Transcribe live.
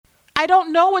I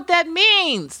don't know what that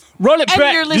means. Run it and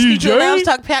back, you're listening DJ. to Lounge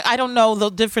Talk Pack. I don't know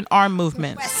the different arm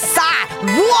movements. Side,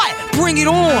 what? Bring it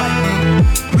on.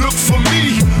 Look for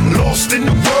me, lost in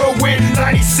the whirlwind.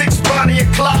 96 Bonnie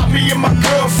and Clyde, me and my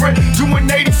girlfriend. Doing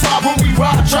 85 when we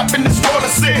ride, trapping this world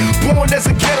of sin. Born as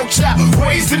a ghetto child,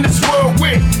 raised in this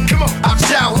whirlwind. Come on, our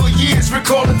childhood years,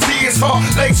 recalling tears, heart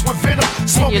laced with venom.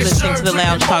 And you're listening to the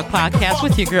Lounge Talk Podcast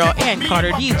with your girl, Ann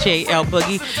Carter, DJ L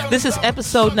Boogie. This is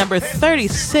episode number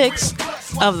 36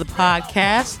 of the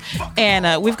podcast.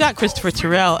 And we've got Christopher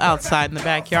Terrell outside in the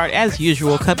backyard, as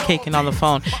usual, cupcaking on the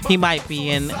phone. He might be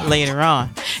in later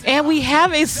on. And we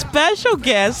have a special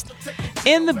guest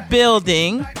in the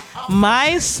building,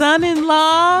 my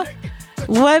son-in-law.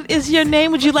 What is your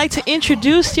name? Would you like to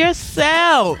introduce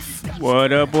yourself?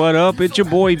 What up, what up? It's your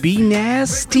boy B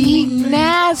Nasty.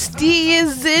 Nasty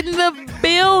is in the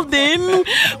building.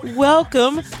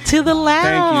 Welcome to the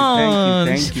lounge.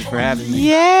 Thank you for having me.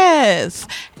 Yes.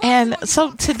 And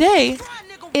so today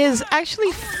is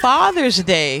actually Father's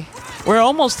Day. We're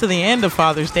almost to the end of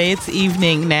Father's Day. It's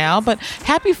evening now, but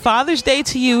happy Father's Day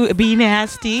to you, B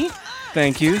Nasty.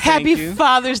 Thank you. Happy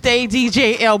Father's Day,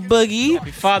 DJ L Boogie.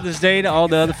 Happy Father's Day to all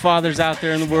the other fathers out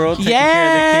there in the world taking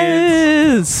Yes. care of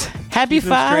their kids. Happy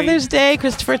Father's Day,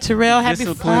 Christopher Terrell. Happy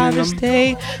Father's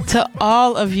Day to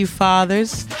all of you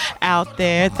fathers out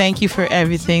there. Thank you for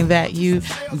everything that you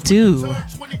do.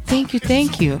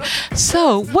 Thank you.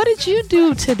 So, what did you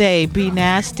do today, Be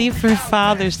Nasty, for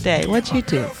Father's Day? What'd you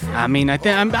do? I mean,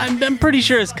 I'm pretty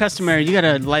sure it's customary. You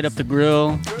gotta light up the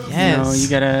grill. Yes. You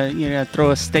gotta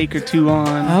throw a steak or two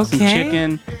on. Some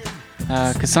chicken.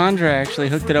 Cassandra actually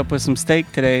hooked it up with some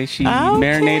steak today. She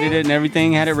marinated it and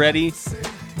everything, had it ready.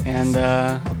 And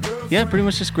pretty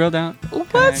much just grilled out.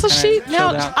 What? So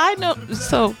I know.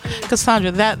 So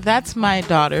Cassandra, that's my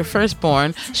daughter,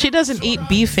 firstborn. She doesn't eat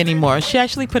beef anymore. She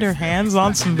actually put her hands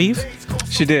on some beef.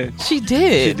 She did. She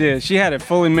did. She had it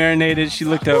fully marinated. She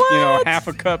looked up, half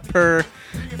a cup per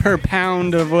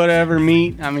pound of whatever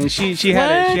meat. I mean, she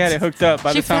had it hooked up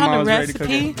by the time I was ready to cook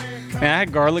it. Man, I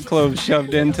had garlic cloves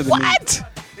shoved into the meat.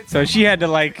 So she had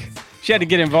to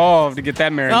get involved to get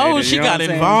that marinated. Oh, she got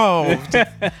involved.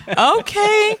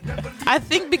 Okay. I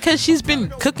think because she's been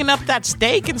cooking up that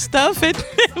steak and stuff at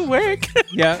work.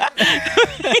 Yeah.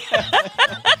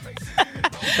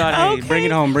 Thought, hey, bring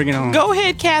it home. Go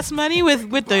ahead, Cass Money, with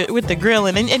the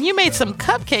grilling. And you made some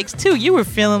cupcakes, too. You were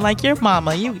feeling like your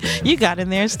mama. You got in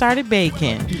there and started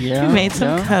baking. Yeah. You made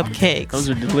some cupcakes. Those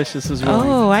are delicious as well.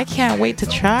 Oh, I can't wait to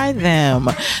try them.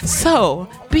 So,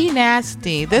 Be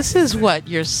Nasty. This is what,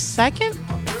 your second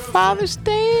Father's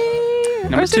Day?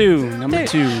 Number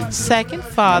two. Second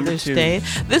Father's Day.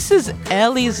 This is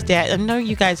Ellie's dad. I know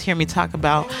you guys hear me talk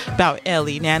about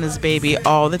Ellie, Nana's baby,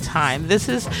 all the time. This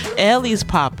is Ellie's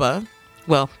papa.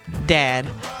 Well, dad.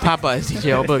 Papa is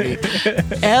DJ L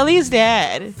Boogie. Ellie's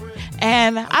dad.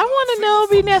 And I want to know,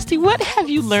 Be Nasty, what have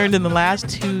you learned in the last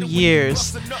 2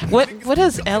 years? What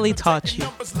has Ellie taught you?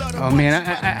 Oh man,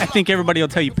 I think everybody will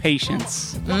tell you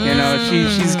patience. You know,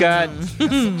 she's got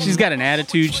an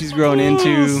attitude she's grown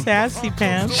into. Sassy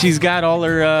pants. She's got all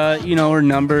her her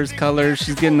numbers, colors.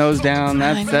 She's getting those down.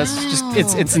 That's just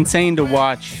it's insane to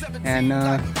watch. And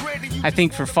I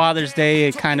think for Father's Day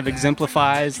it kind of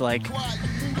exemplifies like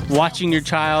watching your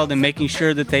child and making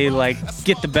sure that they like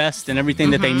get the best and everything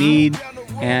that they need,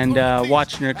 and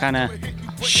watching her kind of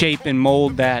shape and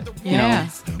mold that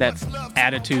that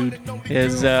attitude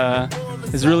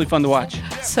is really fun to watch.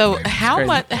 So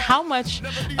how much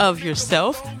of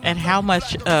yourself and how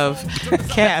much of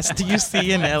Cass do you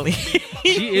see in Ellie?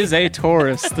 She is a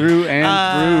Taurus through and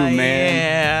through, man.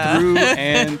 Yeah. Through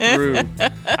and through.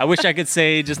 I wish I could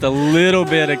say just a little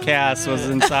bit of Cass was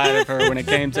inside of her when it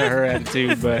came to her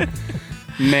attitude, but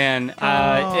man,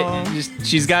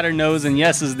 she's got her no's and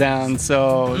yeses down,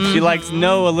 so she likes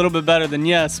no a little bit better than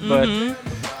yes, but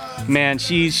man,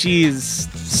 she's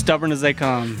stubborn as they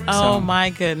come. Oh so. My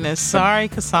goodness. Sorry,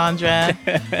 Cassandra.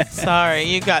 Sorry,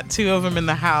 you got two of them in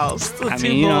the house.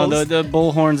 The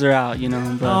bull horns are out,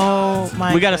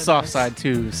 but we got a soft side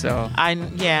too, so.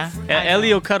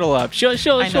 Ellie will cuddle up. She'll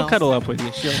cuddle up with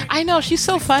you. I know, she's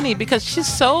so funny because she's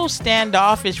so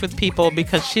standoffish with people,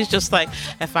 because she's just like,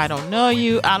 if I don't know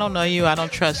you, I don't know you, I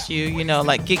don't trust you,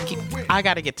 I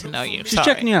got to get to know you. She's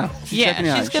checking you out.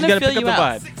 She's going to fill you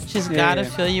out. She's got to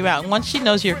fill you out. Once she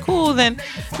knows you're cool, then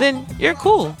you're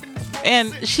cool.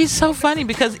 And she's so funny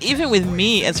because even with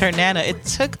me as her nana, it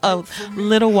took a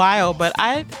little while, but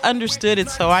I understood it,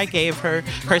 so I gave her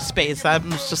space. I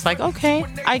was just like, okay,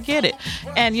 I get it.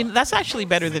 And that's actually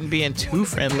better than being too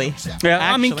friendly. Yeah, actually.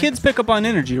 I mean, kids pick up on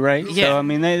energy, right? Yeah. So I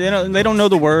mean, they don't know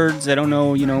the words. They don't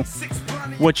know,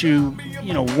 what you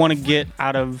want to get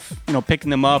out of picking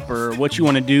them up or what you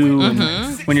want to do.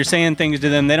 And when you're saying things to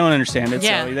them, they don't understand it.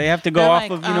 Yeah. So they have to go They're off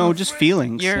like, of just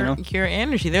feelings. Your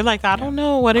energy. They're like, I don't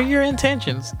know. What are your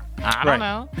intentions? I don't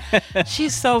know.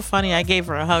 She's so funny. I gave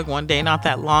her a hug one day not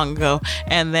that long ago,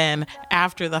 and then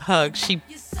after the hug, she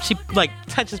like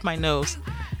touches my nose,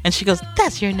 and she goes,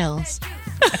 "That's your nose."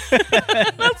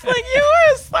 I was like, "You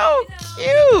are so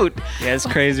cute." Yeah, it's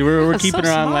crazy. We're That's keeping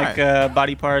so her on smart. like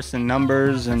body parts and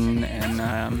numbers and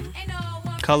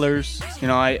colors.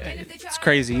 It's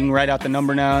crazy. You can write out the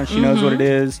number now. She knows what it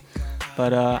is.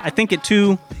 But I think it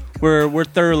too. We're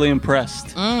thoroughly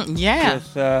impressed Yeah.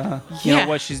 with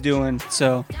what she's doing.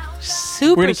 So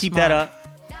Super we're gonna keep smart. that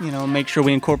up. Make sure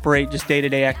we incorporate just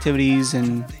day-to-day activities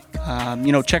and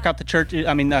check out the church.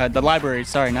 I mean the library.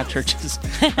 Sorry, not churches.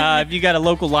 If you got a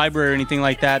local library or anything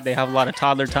like that, they have a lot of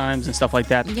toddler times and stuff like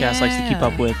that. The Cass likes to keep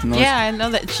up with. And those. Yeah, I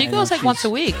know that. She goes like once a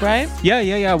week, right?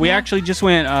 Yeah. We actually just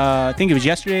went. I think it was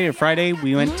yesterday or Friday.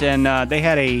 We went and they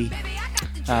had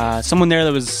someone there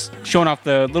that was showing off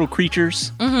the little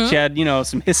creatures. She had,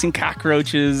 some hissing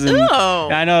cockroaches and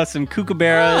I know some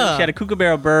kookaburra. She had a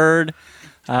kookaburra bird.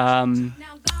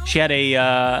 She had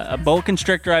a boa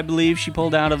constrictor, I believe. She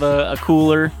pulled out of a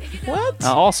cooler. What?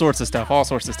 All sorts of stuff.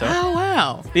 Oh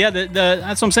wow. But yeah,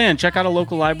 that's what I'm saying. Check out a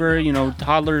local library.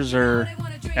 Toddlers are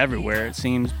everywhere, it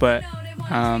seems. But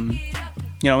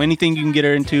anything you can get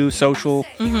her into, social,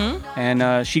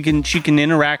 and she can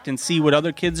interact and see what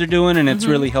other kids are doing, and it's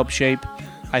really helped shape,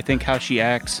 I think, how she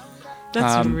acts.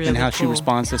 That's really and how cool. she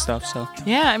responds to stuff. So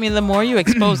Yeah, I mean, the more you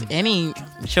expose any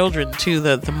children to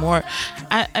the more,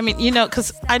 I mean,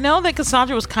 because I know that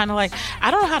Cassandra was kind of like,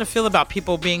 I don't know how to feel about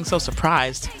people being so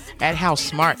surprised at how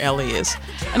smart Ellie is.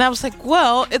 And I was like,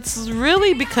 well, it's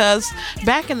really because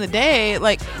back in the day,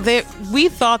 like we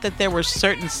thought that there were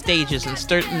certain stages and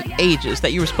certain ages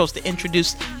that you were supposed to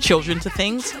introduce children to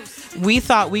things. We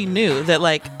thought we knew that,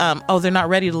 like, they're not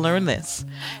ready to learn this.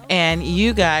 And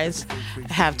you guys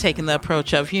have taken the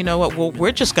approach of, you know what, well,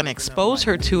 we're just going to expose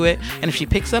her to it. And if she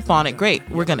picks up on it, great,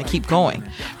 we're going to keep going.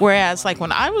 Whereas, like,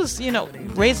 when I was,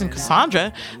 raising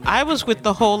Cassandra, I was with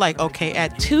the whole, like, okay,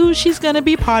 at 2, she's going to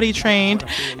be potty trained.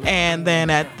 And then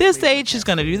at this age, she's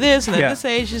going to do this. And at this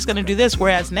age, she's going to do this.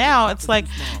 Whereas now, it's like,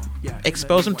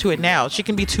 expose them to it now. She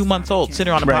can be 2 months old, sit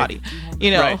her on a potty.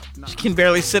 She can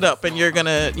barely sit up, and you're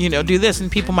gonna, do this,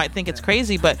 and people might think it's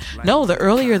crazy, but no, the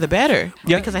earlier the better.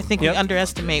 Because I think we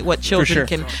underestimate what children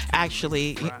can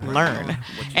actually learn.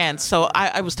 And so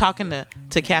I was talking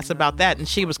to Cass about that, and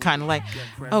she was kind of like,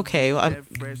 okay,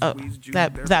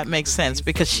 that makes sense,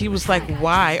 because she was like,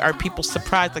 why are people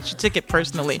surprised? Like, she took it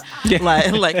personally.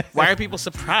 Like, why are people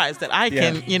surprised that I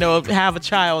can, have a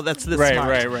child that's this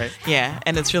smart? Right. Yeah,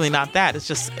 and it's really not that. It's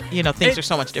just, things are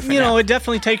so much different now. It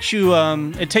definitely takes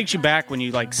you back when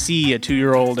you like see a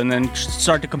 2-year-old and then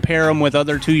start to compare them with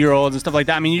other 2-year-olds and stuff like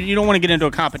that. I mean, you don't want to get into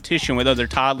a competition with other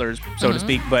toddlers, so to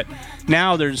speak, but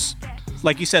now there's,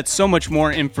 like you said, so much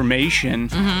more information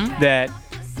that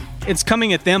it's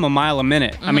coming at them a mile a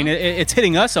minute. I mean, it's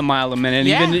hitting us a mile a minute,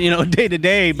 even, day to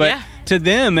day, but to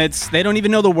them, they don't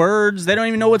even know the words. They don't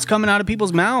even know what's coming out of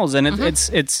people's mouths, and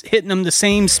it's hitting them the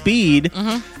same speed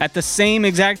at the same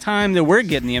exact time that we're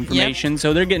getting the information.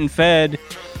 So they're getting fed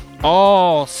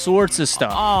all sorts of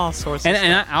stuff.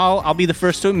 And I'll be the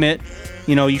first to admit,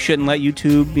 you shouldn't let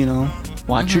YouTube,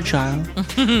 watch your child.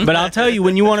 But I'll tell you,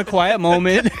 when you want a quiet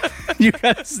moment, you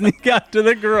gotta sneak out to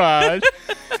the garage.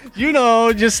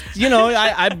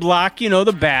 I block,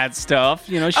 the bad stuff.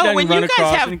 She doesn't when run you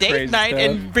across guys have any date crazy night stuff.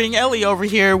 and bring Ellie over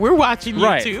here, we're watching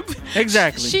YouTube. Right.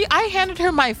 Exactly. I handed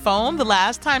her my phone the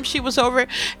last time she was over,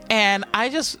 and I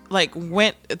just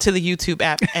went to the YouTube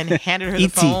app and handed her the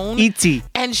phone. E.T.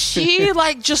 And she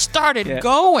just started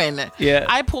going. Yeah.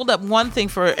 I pulled up one thing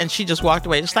for her, and she just walked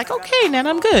away, just like, okay, Nan,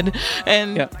 I'm good,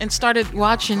 and started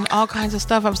watching all kinds of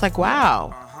stuff. I was like,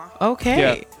 wow, okay.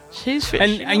 Yeah. She's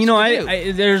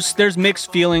there's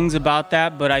mixed feelings about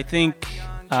that, but I think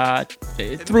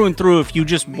through and through, if you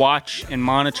just watch and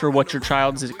monitor what your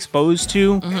child is exposed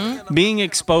to, being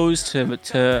exposed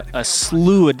to a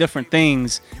slew of different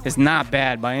things is not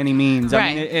bad by any means. Right.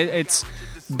 I mean, it's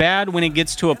bad when it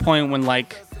gets to a point when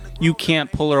you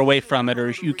can't pull her away from it,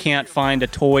 or you can't find a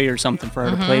toy or something for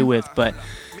her to play with. But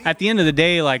at the end of the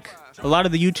day, a lot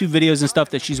of the YouTube videos and stuff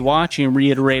that she's watching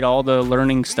reiterate all the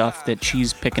learning stuff that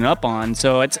she's picking up on.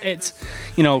 So it's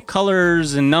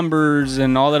colors and numbers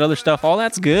and all that other stuff. All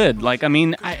that's good. I'm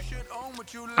a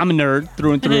nerd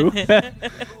through and through,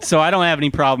 so I don't have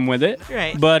any problem with it.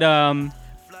 Right. But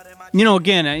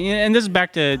again, and this is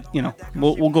back to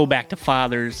we'll go back to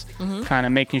fathers, kind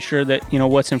of making sure that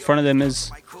what's in front of them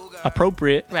is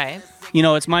appropriate, Right.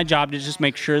 it's my job to just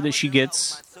make sure that she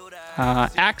gets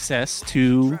access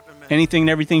to anything and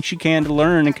everything she can to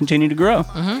learn and continue to grow.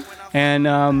 And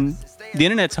the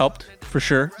internet's helped for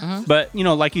sure. But,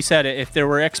 like you said, if there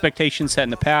were expectations set in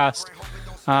the past,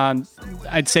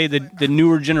 I'd say the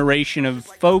newer generation of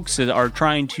folks are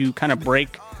trying to kind of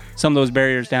break some of those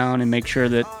barriers down and make sure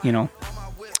that,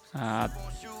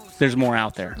 there's more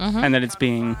out there and that it's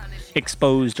being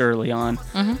exposed early on.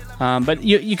 But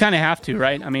you kind of have to,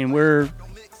 right? I mean, we're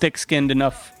thick-skinned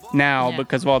enough now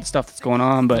because of all the stuff that's going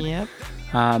on, but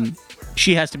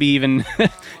she has to be even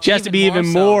even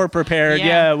more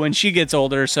prepared when she gets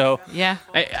older. So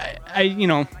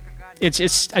I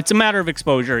it's a matter of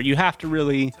exposure. You have to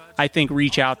really, I think,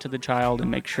 reach out to the child and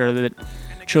make sure that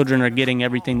children are getting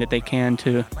everything that they can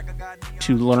to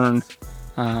learn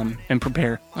and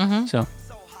prepare.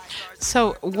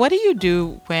 So what do you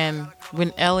do when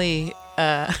Ellie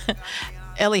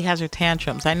Ellie has her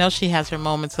tantrums? I know she has her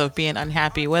moments of being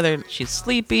unhappy, whether she's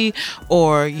sleepy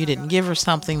or you didn't give her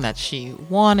something that she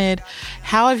wanted.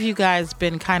 How have you guys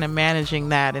been kind of managing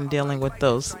that and dealing with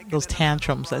those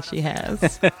tantrums that she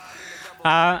has?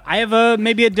 I have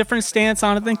maybe a different stance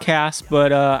on it than Cass,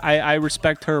 but I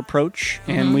respect her approach,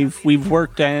 and we've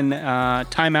worked in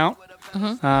timeout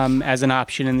as an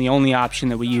option and the only option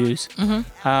that we use.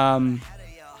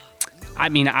 I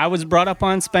mean, I was brought up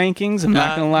on spankings. I'm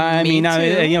not gonna lie. I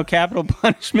mean, capital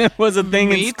punishment was a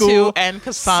thing in school. Me too. And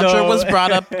Cassandra was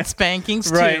brought up spankings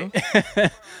too. Right. She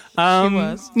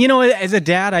was. As a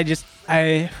dad,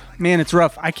 man, it's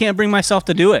rough. I can't bring myself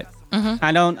to do it.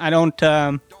 I don't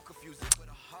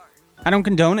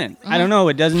condone it. I don't know.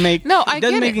 It doesn't make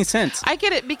any sense. I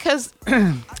get it because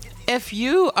if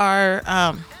you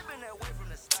are.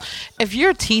 If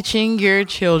you're teaching your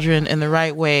children in the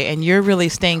right way and you're really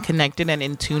staying connected and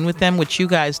in tune with them, which you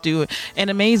guys do an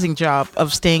amazing job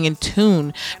of staying in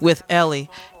tune with Ellie,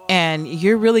 and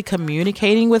you're really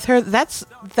communicating with her, that's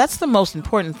the most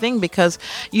important thing, because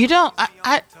you don't,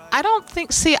 I don't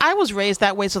think, see, I was raised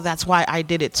that way, so that's why I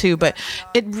did it too, but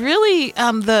it really,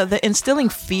 the instilling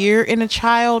fear in a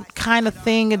child kind of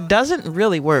thing, it doesn't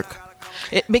really work.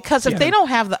 Because if they don't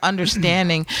have the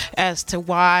understanding as to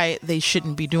why they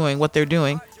shouldn't be doing what they're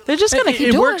doing, they're just going to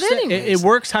keep doing it anyways. It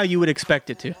works how you would expect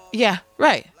it to. Yeah,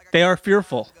 right. They are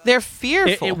fearful. They're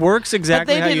fearful. It works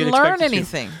exactly how you'd expect it to. But they didn't learn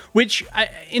anything. Which,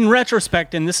 in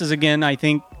retrospect, and this is, again, I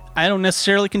think, I don't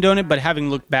necessarily condone it, but having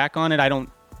looked back on it, I don't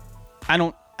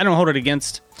hold it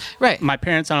against my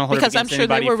parents. I don't hold it against anybody. Because I'm sure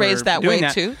they were raised that way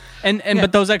too.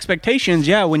 But those expectations,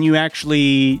 when you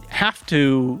actually have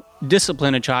to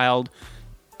discipline a child,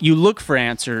 you look for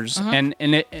answers, and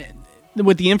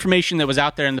with the information that was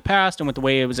out there in the past and with the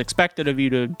way it was expected of you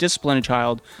to discipline a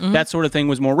child, that sort of thing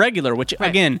was more regular, which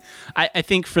again, I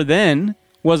think for then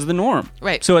was the norm.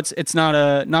 Right. So it's not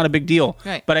a big deal.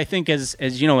 Right. But I think as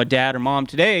a dad or mom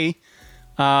today,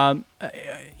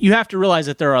 you have to realize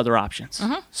that there are other options.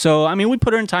 So I mean, we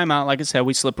put her in timeout. Like I said,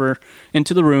 we slip her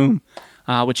into the room.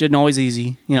 Which isn't always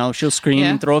easy. She'll scream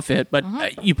and throw a fit, but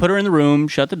you put her in the room,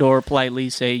 shut the door politely,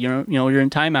 say, you're in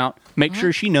timeout. Make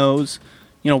sure she knows,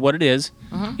 what it is.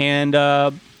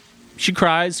 And she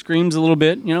cries, screams a little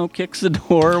bit, kicks the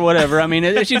door or whatever. I mean,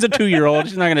 she's a 2-year-old.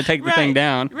 She's not going to take the thing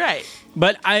down. Right.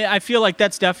 But I feel like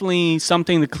that's definitely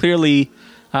something that clearly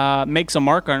makes a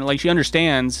mark on her. Like, she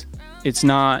understands it's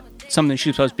not something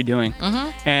she's supposed to be doing.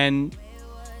 And,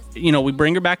 we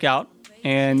bring her back out.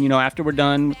 And, after we're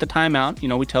done with the timeout,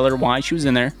 we tell her why she was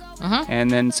in there. And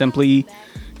then simply,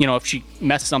 if she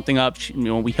messed something up,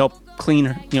 we help clean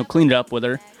it up with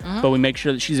her. But we make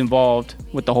sure that she's involved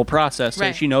with the whole process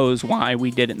so she knows why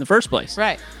we did it in the first place.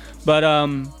 Right. But,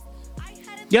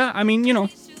 I mean,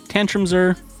 tantrums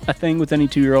are a thing with any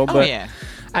 2-year-old. But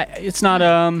it's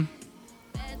not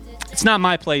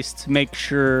my place to make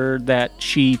sure that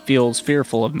she feels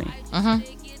fearful of me.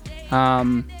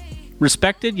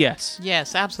 Respected, yes.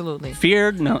 Yes, absolutely.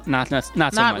 Feared, no, not so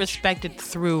much. Not respected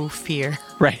through fear.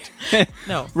 Right.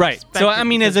 No. Right. So I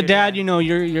mean, as a dad,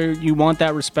 you want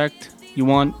that respect. You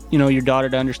want your daughter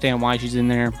to understand why she's in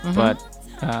there. But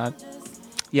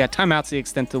timeout's the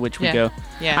extent to which we go.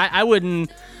 Yeah.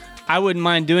 I wouldn't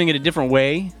mind doing it a different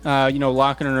way.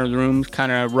 Locking her in the room is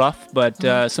kind of rough,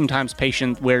 but sometimes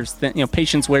patience wears thin.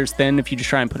 Patience wears thin. If you just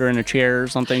try and put her in a chair or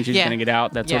something, she's going to get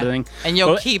out. That sort of thing. And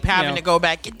you'll keep having to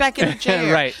get back in the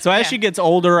chair. Right. So as she gets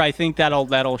older, I think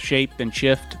that'll shape and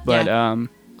shift. But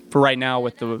for right now,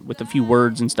 with the few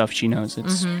words and stuff she knows,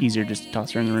 it's easier just to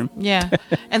toss her in the room. Yeah.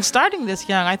 And starting this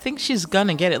young, I think she's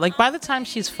gonna get it. Like by the time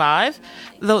she's 5,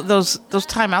 those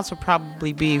timeouts will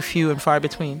probably be few and far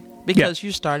between. because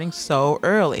you're starting so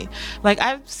early. Like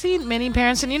I've seen many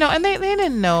parents, and and they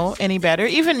didn't know any better.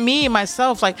 Even me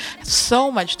myself, like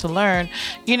so much to learn.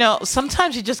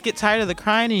 Sometimes you just get tired of the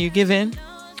crying and you give in.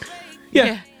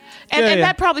 Yeah. And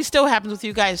that probably still happens with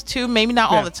you guys too. Maybe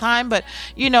not all the time, but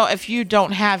if you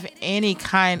don't have any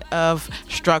kind of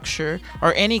structure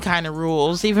or any kind of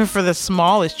rules, even for the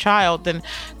smallest child, then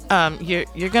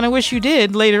you're gonna wish you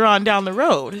did later on down the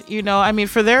road.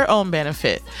 For their own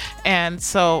benefit. And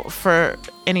so for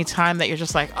any time that you're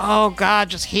just like, oh God,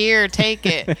 just here, take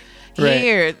it. Right.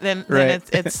 Here, then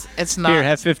it's not. Here,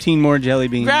 have 15 more jelly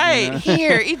beans. Right.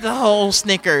 Here, eat the whole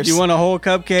Snickers. You want a whole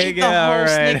cupcake? Eat the whole all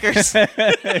right. Snickers.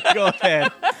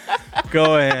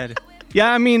 Go ahead.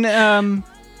 Yeah, we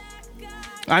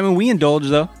indulge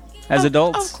though as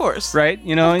adults. Of course. Right?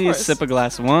 You sip a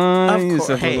glass of wine, you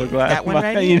sip a little glass that of one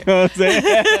wine, right you know what I'm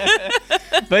saying?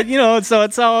 But so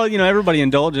it's all, everybody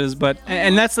indulges, but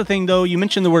and that's the thing though, you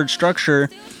mentioned the word structure.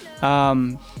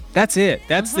 That's it.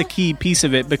 That's the key piece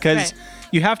of it, because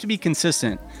you have to be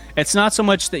consistent. It's not so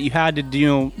much that you had to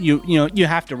do, you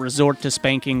have to resort to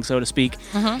spanking, so to speak.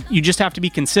 You just have to be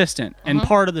consistent. And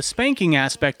part of the spanking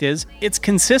aspect is it's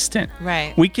consistent.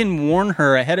 Right. We can warn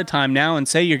her ahead of time now and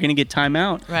say you're going to get time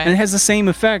out. Right. And it has the same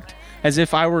effect as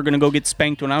if I were going to go get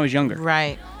spanked when I was younger.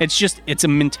 Right. It's a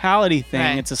mentality thing.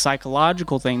 Right. It's a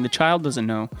psychological thing. The child doesn't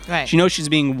know. Right. She knows she's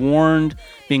being warned,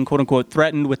 being quote unquote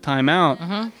threatened with time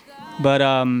out. But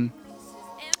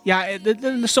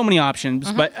there's so many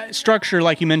options. But structure,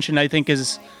 like you mentioned, I think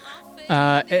is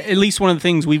at least one of the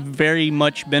things we've very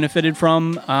much benefited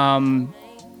from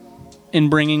in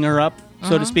bringing her up,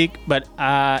 so to speak. But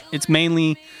it's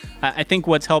mainly, I think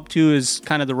what's helped too is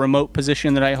kind of the remote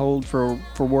position that I hold for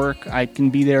work. I can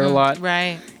be there a lot.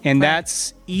 Right. And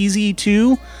that's easy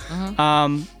too.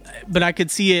 But I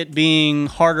could see it being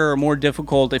harder or more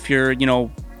difficult if you're,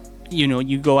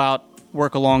 you go out,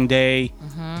 work a long day,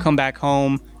 come back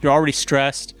home, you're already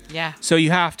stressed. Yeah. So you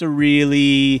have to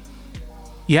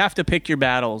pick your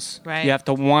battles. Right. You have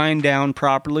to wind down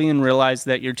properly and realize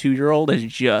that your 2-year-old is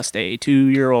just a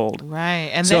 2-year-old.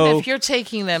 Right. And So- then if you're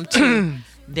taking them to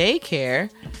daycare,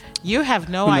 you have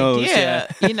no Who knows, idea,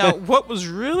 what was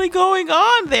really going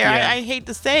on there. Yeah. I hate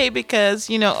to say, because,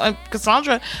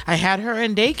 Cassandra, I had her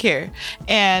in daycare,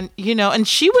 and, and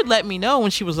she would let me know when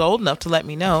she was old enough to let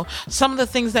me know some of the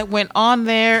things that went on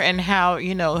there, and how,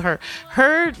 her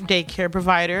daycare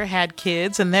provider had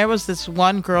kids. And there was this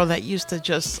one girl that used to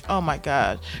just, oh my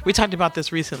God, we talked about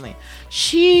this recently.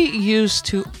 She used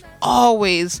to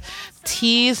always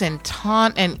tease and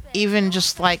taunt and even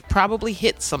just like probably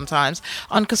hit sometimes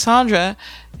on Cassandra.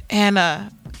 And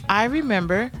I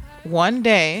remember one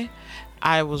day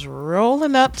I was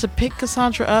rolling up to pick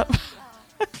Cassandra up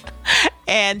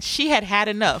and she had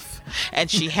enough, and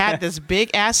she had this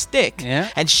big ass stick,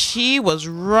 and she was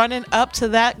running up to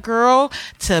that girl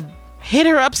to hit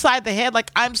her upside the head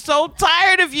like, I'm so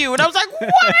tired of you. And I was like,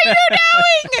 what are you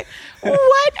doing?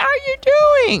 What are you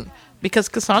doing? Because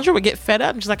Cassandra would get fed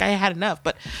up and she's like, I had enough.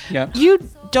 But you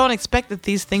don't expect that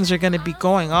these things are going to be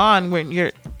going on when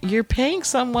you're paying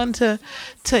someone to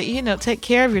take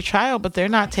care of your child, but they're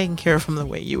not taking care of them the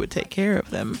way you would take care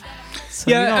of them. So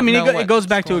it goes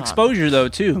back to exposure though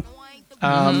too.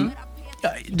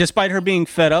 Despite her being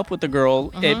fed up with the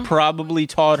girl, it probably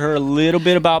taught her a little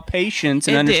bit about patience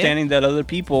and understanding that other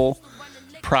people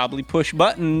probably push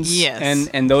buttons. Yes.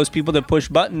 And those people that push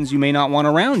buttons you may not want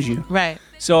around you. Right.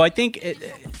 So I think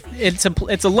it's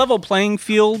a level playing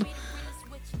field.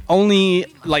 Only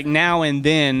like now and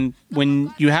then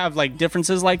when you have like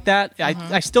differences like that,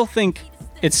 I still think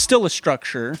it's still a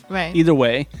structure, right, either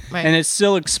way, right, and it's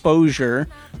still exposure,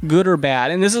 good or bad.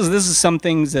 And this is some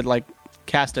things that like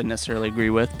Cass doesn't necessarily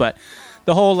agree with, but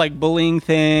the whole like bullying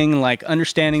thing, like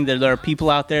understanding that there are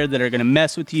people out there that are going to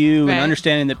mess with you, right, and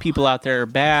understanding that people out there are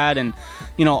bad, and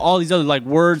all these other like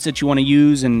words that you want to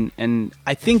use, and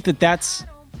I think that's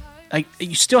like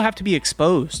you still have to be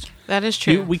exposed. That is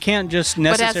true. We can't just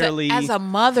necessarily. But as a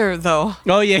mother, though.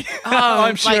 Oh yeah,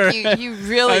 I'm sure. Like you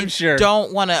really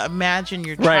don't want to imagine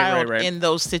your child right. in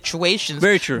those situations.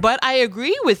 Very true. But I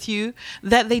agree with you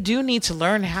that they do need to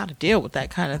learn how to deal with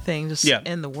that kind of thing just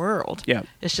in the world. Yeah,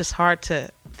 it's just hard to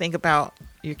think about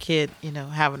your kid,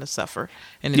 having to suffer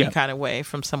in any kind of way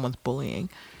from someone's bullying.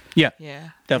 Yeah, Yeah.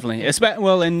 definitely.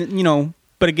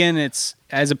 But again, it's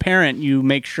as a parent, you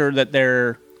make sure that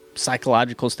their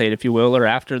psychological state, if you will, or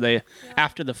after the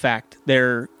fact,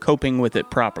 they're coping with it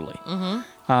properly.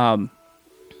 Mm-hmm.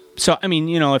 So I mean,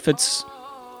 if it's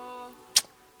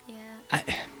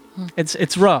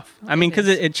it's rough. I mean, because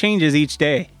it changes each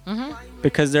day. Mm-hmm.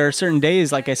 Because there are certain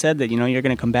days, like I said, that you're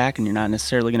going to come back and you're not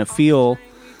necessarily going to feel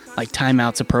like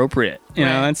timeout's appropriate. You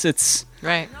know, Right. it's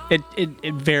Right.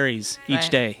 it varies each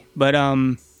Right. day. But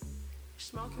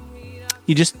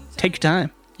you just take your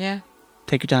time. Yeah.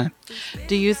 Take your time.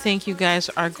 Do you think you guys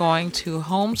are going to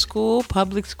homeschool,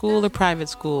 public school, or private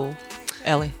school,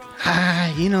 Ellie?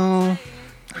 You know,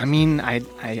 I mean, I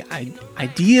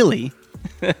ideally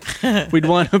we'd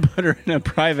want to put her in a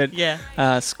private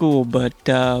school, but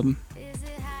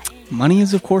money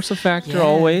is of course a factor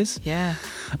always. Yeah.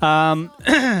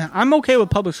 I'm okay with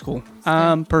public school,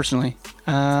 personally.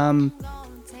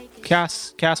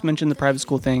 Cass mentioned the private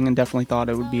school thing and definitely thought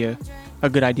it would be a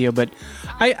good idea, but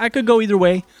I could go either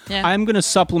way. Yeah. I'm going to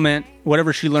supplement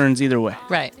whatever she learns either way.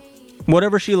 Right.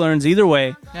 Whatever she learns either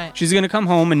way, Right. she's going to come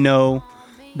home and know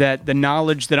that the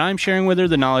knowledge that I'm sharing with her,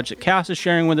 the knowledge that Cass is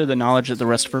sharing with her, the knowledge that the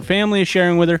rest of her family is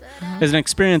sharing with her is an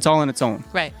experience all on its own.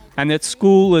 Right. And that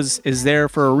school is there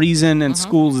for a reason, and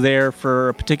school's there for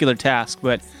a particular task.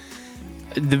 But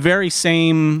the very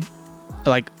same,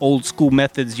 like, old school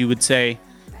methods, you would say,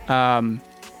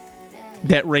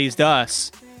 that raised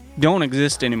us don't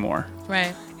exist anymore.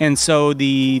 Right. And so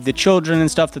the children and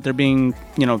stuff that they're being,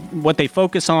 you know, what they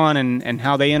focus on and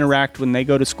how they interact when they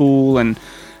go to school and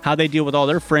how they deal with all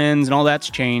their friends and all that's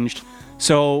changed.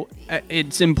 So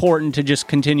it's important to just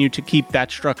continue to keep that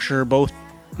structure both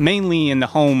mainly in the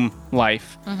home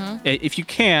life. If you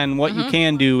can, what you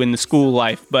can do in the school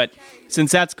life. But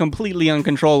since that's completely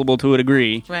uncontrollable to a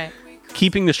degree, Right.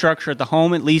 keeping the structure at the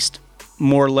home at least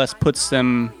more or less puts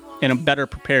them in a better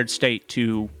prepared state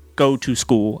to go to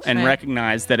school and Right.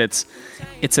 recognize that it's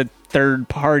a third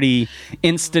party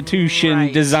institution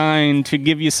Right. designed to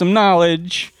give you some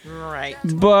knowledge, Right.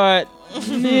 but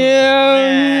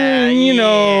you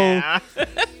know,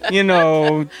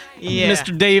 Yeah.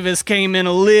 Mr. Davis came in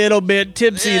a little bit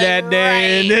tipsy that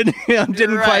day and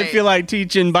didn't quite Right. feel like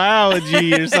teaching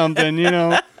biology or something, you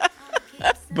know.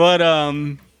 But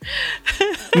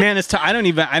man, it's I don't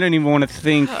even want to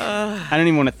think. I don't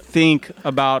even want to think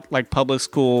about like public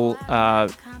school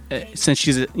since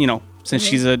she's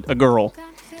a girl,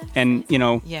 and you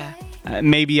know, Yeah.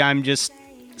 maybe I'm just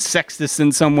sexist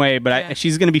in some way, but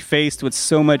she's going to be faced with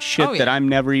so much shit Oh, yeah. that I'm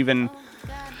never even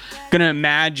going to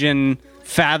imagine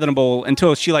fathomable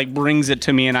until she like brings it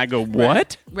to me and I go,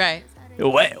 what? Right.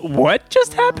 What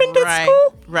just happened at Right.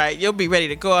 school? Right. You'll be ready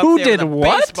to go up Who there did with a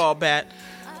what? baseball bat.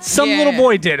 Some Yeah. little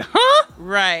boy did, huh?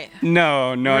 Right. No.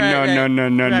 Right. No.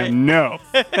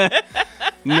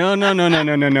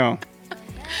 No.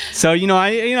 So,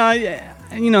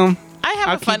 I have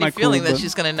I'll a keep funny my cool, feeling that but-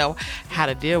 she's going to know how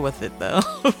to deal with it, though.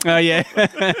 yeah.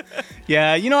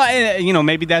 Yeah,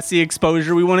 maybe that's the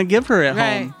exposure we want to give her at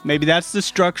Right. home. Maybe that's the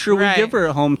structure we Right. give her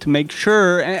at home to make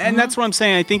sure. And that's what I'm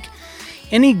saying. I think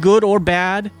any good or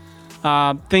bad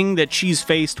thing that she's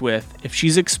faced with, if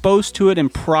she's exposed to it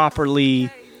and properly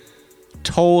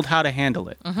told how to handle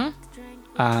it,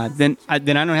 then I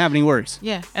don't have any worries.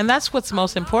 Yeah, and that's what's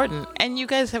most important. And you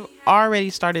guys have already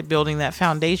started building that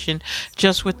foundation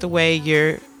just with the way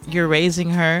you're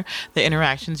raising her, the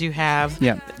interactions you have,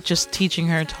 Yeah. just teaching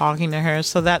her, talking to her.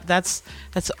 So that's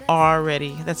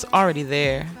already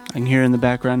there. I can hear it in the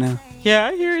background now. Yeah,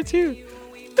 I hear it too.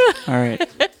 All right.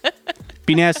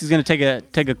 Be Nasty's gonna take a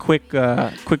quick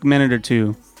minute or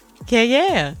two.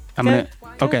 Yeah. I'm gonna.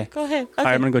 Okay. Go ahead. All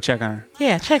right, I'm gonna go check on her.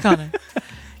 Yeah, check on her.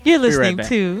 You're Be right listening back.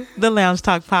 to the Lounge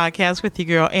Talk Podcast with your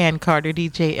girl Ann Carter,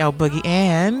 DJ L Boogie,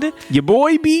 and Your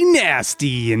boy Be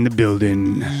Nasty in the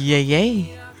building.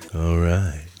 yay. All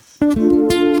right.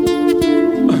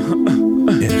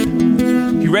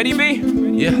 You ready, B?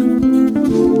 Yeah.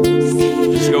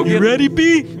 Let's go get it. Ready,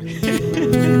 B?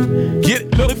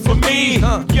 Get Look for me,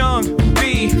 young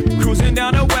B, cruising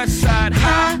down the west side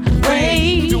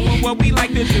highway, doing what we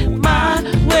like to do My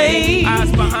way.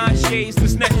 Eyes behind shades,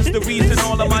 this necklace the reason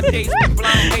all of my days been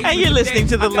blind dates. And you're listening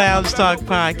to the Lounge Talk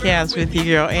Podcast with your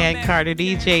girl Ann Carter,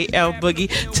 DJ L Boogie.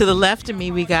 To the left of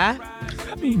me, we got.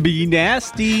 Be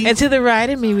Nasty. And to the right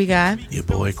of me, we got. your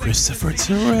boy Christopher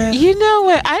Terrell. You know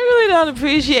what? I really don't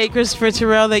appreciate Christopher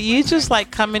Terrell that you just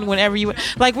like come in whenever you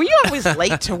like. Were you always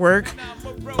late to work?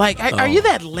 Like, are you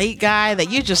that late guy that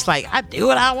you just like? I do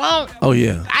what I want. Oh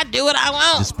yeah. I do what I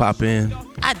want. Just pop in.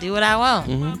 I do what I want.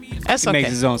 That's He okay. makes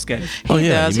his own schedule. Oh He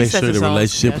yeah. does. You He make sets sure the his own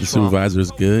relationship with the schedule. supervisor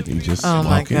is good. You just Oh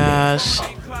my walk in there. gosh.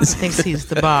 Thinks he's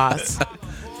the boss.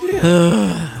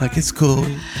 Like it's cool.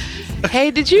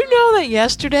 Hey, did you know that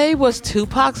yesterday was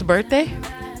Tupac's birthday?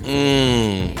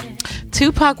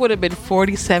 Tupac would have been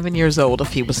 47 years old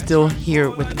if he was still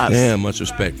here with us. Damn, much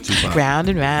respect, Tupac. Round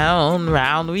and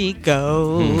round we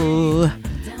go.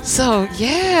 So,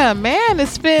 yeah, man,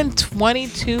 it's been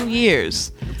 22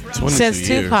 years 22 since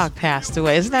years. Tupac passed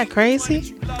away. Isn't that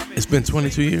crazy? It's been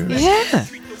 22 years? Yeah.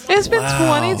 It's been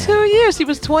Wow. 22 years. He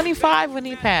was 25 when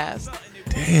he passed.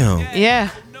 Damn. Yeah.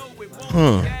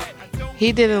 Huh.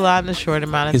 He did a lot in a short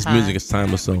amount of His time. music is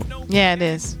timeless, so Yeah, it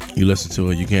is. you listen to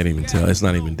it, you can't even tell. It's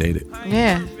not even dated.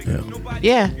 Yeah. Yeah.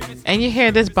 Yeah. And you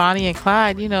hear this Bonnie and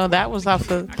Clyde, that was off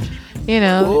of,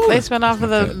 they spent off of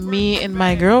the Me and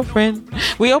My Girlfriend.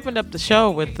 We opened up the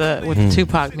show with the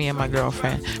Tupac, Me and My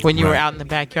Girlfriend, when you were Right. out in the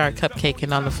backyard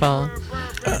cupcaking on the phone.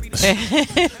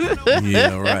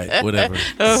 Yeah, right. Whatever.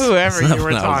 Whoever That's you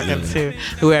were what I was talking doing. to.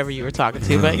 Whoever you were talking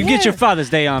to. But You get your Father's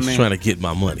Day on, Just man. trying to get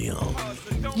my money on.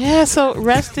 Yeah, so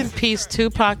rest in peace,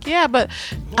 Tupac. Yeah, but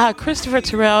Christopher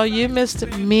Terrell, you missed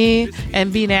me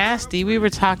and Be Nasty. We were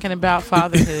talking about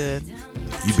fatherhood.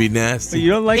 You be nasty.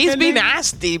 You don't like He's that Be name?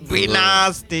 Nasty. Be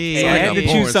Nasty. Hey, I had to a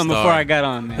porn choose something star. before I got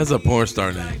on, man. That's a porn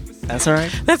star name. That's all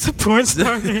right. That's a porn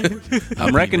star.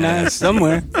 I'm recognized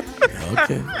somewhere.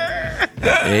 Okay.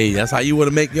 Hey, that's how you want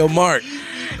to make your mark.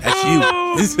 That's you.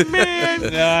 Oh, man.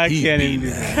 No, I He can't be even do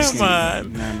that. nasty. Come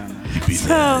on. No. You be So-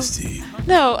 nasty.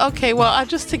 No, okay. Well,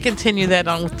 just to continue that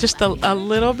on just a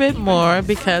little bit more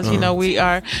because, we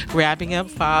are wrapping up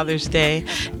Father's Day.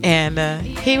 And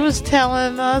he was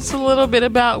telling us a little bit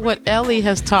about what Ellie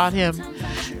has taught him.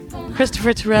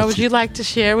 Christopher Terrell, would you like to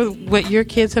share with what your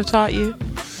kids have taught you?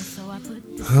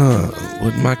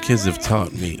 What my kids have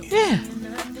taught me. Yeah.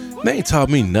 They ain't taught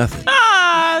me nothing.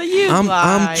 You I'm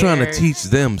trying to liar. teach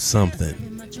them something.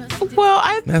 Well,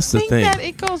 I That's the think thing. that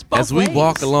it goes both As we ways.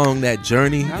 walk along that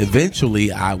journey,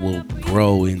 eventually I will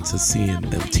grow into seeing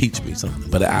them teach me something.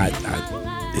 But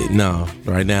no,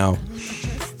 right now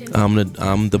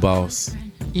I'm the boss.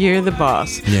 You're the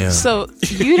boss. Yeah. So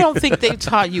you don't think they've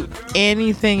taught you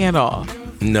anything at all?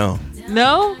 No,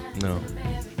 No?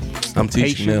 I'm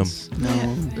teaching Patience.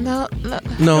 No. them.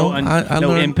 No, I no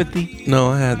learned. empathy. No,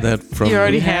 I had that from You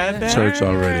already the had that? church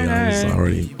already. I was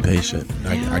already patient.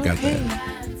 I got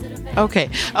that. Okay,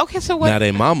 so what? Now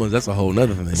they mamas, that's a whole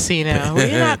nother thing. See, now,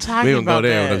 we're not talking we don't about go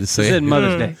there. that. What I'm just You saying. said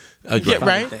Mother's Day. Okay. Yeah,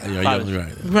 right? Yeah, you're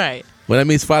right. Right. Well, that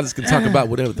means fathers can talk about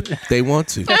whatever they want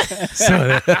to.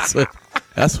 So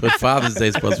that's what Father's Day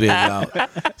is supposed to be about.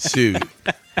 Shoot,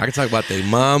 I can talk about their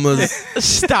mamas.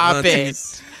 Stop it.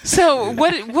 aunties. So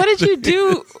what did you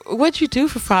do? What'd you do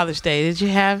for Father's Day? Did you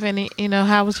have any?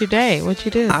 How was your day? What'd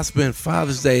you do? I spent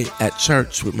Father's Day at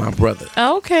church with my brother.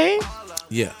 Okay.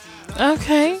 Yeah,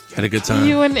 Okay. had a good time.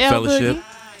 You and El fellowship.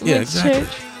 Boogie Yeah, went to exactly.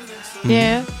 church?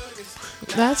 Yeah.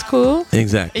 That's cool.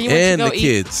 Exactly. And you went to And go the eat-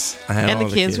 kids. I had and all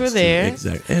the kids were too. there.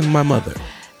 Exactly. And my mother.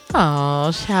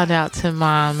 Oh, shout out to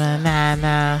Mama,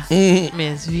 Nana, Mhm.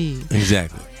 Miss V.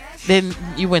 Exactly. Then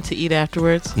you went to eat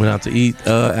afterwards? Went out to eat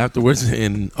afterwards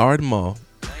in Arden Mall,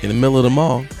 in the middle of the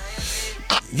mall.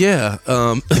 Yeah.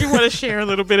 You want to share a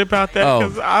little bit about that? Oh,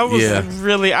 Because I was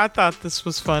yeah. I thought this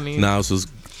was funny. Now this was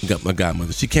my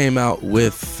godmother. She came out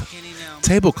with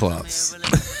tablecloths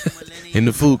in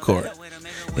the food court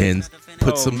and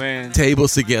put some man.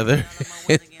 tables together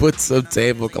and put some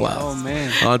tablecloths Oh,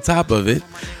 man. on top of it.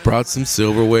 Brought some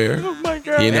silverware. Oh my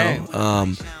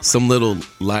God. Some little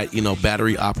light,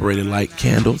 battery operated light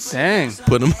candles. Dang.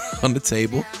 Put them on the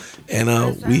table,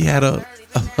 and we had a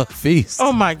feast.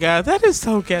 Oh my God, that is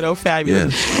so ghetto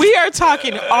fabulous. Yes. We are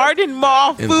talking Arden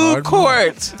Mall In food Arden Mall.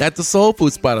 court. At the soul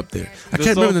food spot up there. I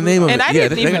can't soul remember the food? name of And it. I Yeah,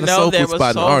 didn't they even got a know soul there food was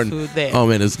spot soul in Arden. food there. Oh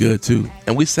man, it's good too.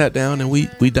 And we sat down and we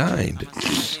dined.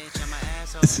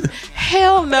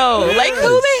 Hell no. Like,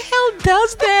 who the hell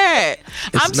does that?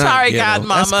 It's I'm not sorry, ghetto. God,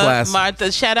 That's Mama, classy.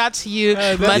 Martha. Shout out to you.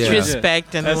 that's Much legit.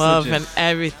 respect and That's love legit. and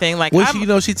everything. Like, Well, I'm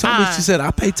she told me, fine. she said, I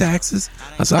pay taxes.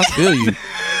 I said, I feel you.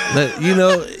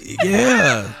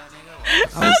 Yeah.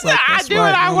 I was like, I that's do right,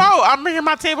 what I man. want. I'm bringing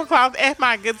my tablecloth and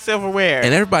my good silverware.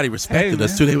 And everybody respected Hey,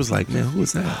 us too. They was like, man, who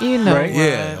is that? you know, Right?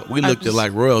 Yeah, we I looked at just-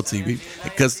 like royalty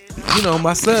because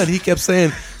my son, he kept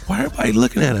saying, "Why everybody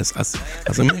looking at us?" I said,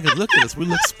 "Nigga, look at us. We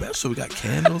look special. We got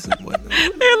candles and whatnot." They're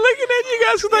looking at you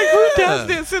guys like, who does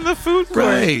Yeah. this in the food court?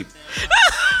 Right.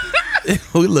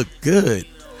 We look good.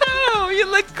 Oh, you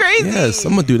look crazy. Yes,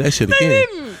 I'm gonna do that shit They again.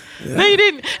 didn't. No, you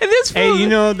didn't. And this food.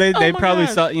 Hey, they Oh my probably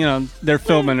God. saw, they're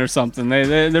filming or something.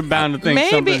 They're bound to think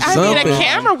Maybe. something. I mean, a Something.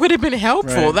 camera would have been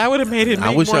helpful. Right. That would have made it. I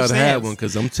make wish more I'd sense. had one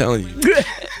because I'm telling you.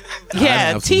 Yeah,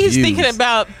 have some T's views. thinking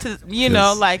about,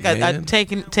 like man.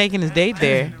 taking his date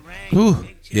there. Ooh,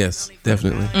 yes,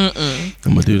 definitely. I'm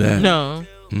gonna do that. No.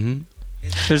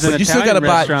 There's an But you still Italian gotta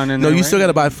buy. restaurant in No, there, you right? still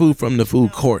gotta buy food from the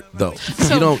food court though.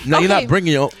 You don't. No, you're okay. not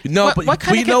bringing your own. No, What- but what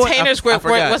kind but of you know containers what? I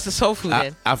forgot. what's the soul food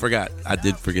in? I forgot. I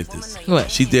did forget this. What?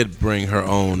 She did bring her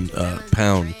own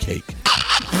pound cake.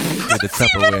 with the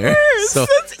Tupperware. So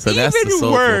that's the even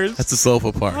soulful. worse. That's the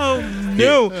soulful part. Oh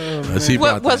no! She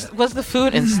brought that. Was the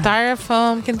food in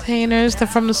styrofoam containers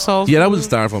from the soul? Yeah, that food? was a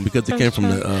styrofoam because it came from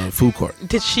the food court.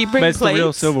 Did she bring But it's the plates?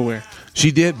 real silverware.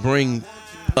 She did bring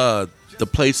the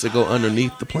plates that go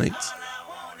underneath the plates.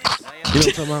 You know what I'm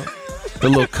talking about? The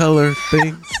little color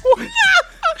things.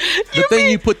 The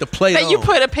thing you put the plate That on. you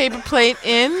put a paper plate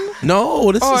in?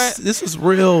 No, this is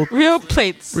real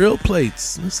Plates. real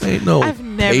plates. This ain't no I've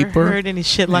never paper. heard any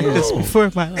shit like this before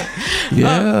in my life.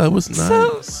 Yeah, it was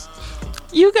so- nice.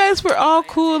 You guys were all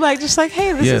cool, like just like,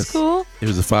 hey, this Yes. is cool. It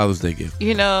was a Father's Day gift.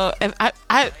 You know, and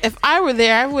if I were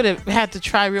there, I would have had to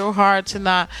try real hard to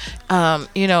not,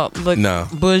 look No.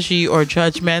 bougie or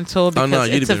judgmental because no,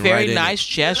 you'd it's have a been right very in nice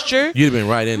gesture. You'd have been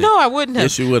right in it. No, I wouldn't have.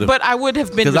 Yes, you would have. But I would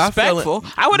have been 'Cause I felt respectful.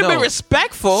 it- I would have been No.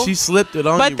 respectful. She slipped it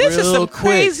on But you this is real some quick.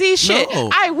 crazy shit. No.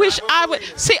 I wish I would.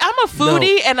 See, I'm a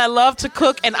foodie and I love to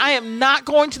cook, and I am not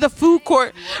going to the food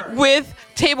court with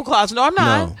tablecloths. No, I'm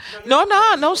not. No, I'm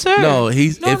not. No, sir. No,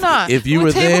 I'm not. if you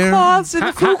With were there- tablecloths in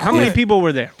the food How many court. people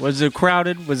were there? Was it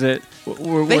crowded? Was it?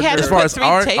 They had as to far put as 3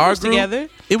 our tables group, together.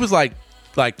 it was like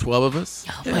 12 of us.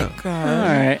 Oh Yeah. my All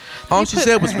god. right. All she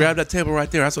said was grab that table right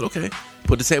there. I said, okay.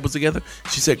 Put the tables together.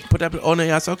 She said, put that on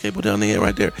there. I said, okay, put it on there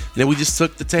right there. And then we just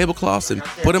took the tablecloths and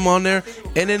put them on there.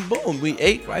 And then boom, we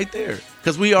ate right there.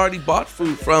 Because we already bought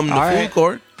food from the All food right.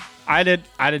 court. I did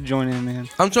join in, man.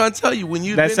 I'm trying to tell you, when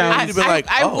you've That been there, sounds- you'd be like,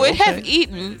 I oh, would okay. have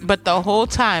eaten, but the whole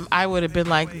time I would have been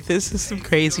like, "This is some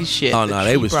crazy shit." Oh, that no,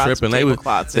 they she was brought some tripping. They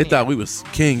tablecloths in thought here. we was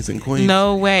kings and queens.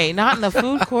 No way, not in the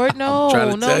food court. No,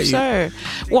 trying to no, tell you. sir.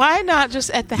 Why not just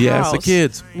at the Yeah, house? it's the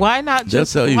kids. Why not They'll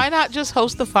just? tell you. Why not just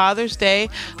host the Father's Day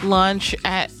lunch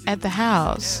at the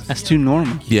house? That's too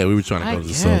normal. Yeah, we were trying to I go to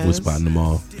the soul food guess. spot in the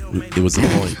mall. It was a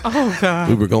point. Oh God,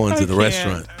 We were going to the can't.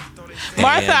 restaurant.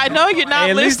 Martha, I know you're not Hey,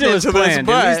 at least it listening was to this, planned.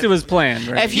 At least but it was planned,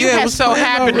 right? if you Yeah, it had was so planned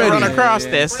happened to already. run across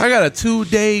this, I got a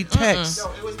 2-day text.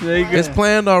 There you go. It's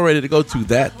planned already to go to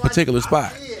that particular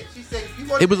spot.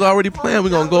 It was already planned. We're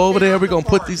gonna go over there. We're gonna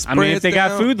put these. I mean, if they got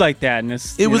down. food like that, and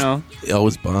it's it was. know, It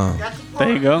was bomb.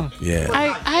 there you go. Yeah.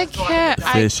 I can't.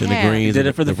 Fish I and the can't. greens. Did it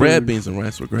and for the red food. beans and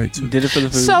rice were great too. Did it for the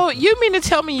food. So you mean to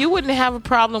tell me you wouldn't have a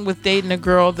problem with dating a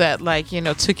girl that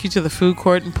took you to the food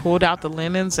court and pulled out the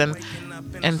linens and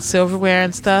silverware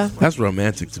and stuff? That's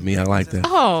romantic to me. I like that.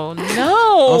 Oh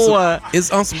no!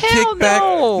 It's on some Hell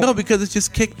kickback. no. Because it's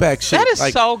just kickback shit. That is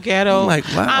like, so ghetto. I'm like,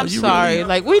 wow, I'm you sorry. really-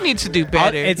 Like we need to do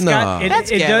better. It's Nah. got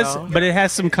That's it ghetto. does, but it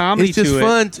has some comedy It's just to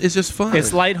fun. it. It's just fun.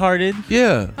 It's lighthearted.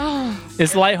 Yeah.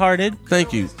 It's lighthearted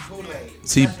Thank you.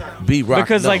 See, B Rock.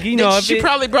 because, no. like you know, if she it,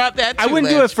 probably brought that. I too,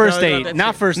 wouldn't do Lance. it first Probably brought date, that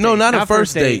not too. first. No, date. not a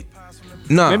first date.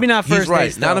 No, Maybe not He's first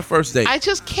right. date, Not though. a first date. I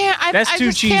just can't. That's I too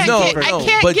just cheesy. Can't No, get, no, I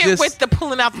can't but get just- with the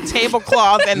pulling out the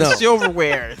tablecloth and No.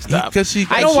 silverware and stuff. Because she.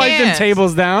 I don't wipe them can't.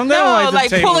 tables down. They don't No, wipe them like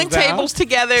tables pulling down. tables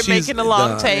together, She's- making a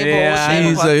long nah. table. Yeah,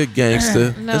 She's a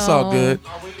gangster. It's all No. good.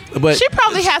 But She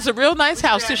probably has a real nice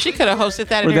house too. She could have hosted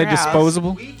that Were in her they house.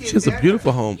 disposable? she has a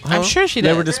beautiful home. Huh? I'm sure she They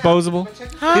does. were disposable.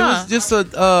 Huh. It was just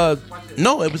a.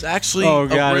 No, it was actually Oh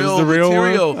god, a it real was the real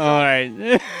material. one. All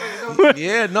right.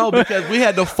 Yeah, no, because we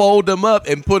had to fold them up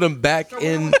and put them back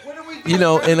in, in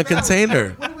a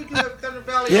container.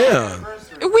 Yeah.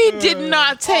 We did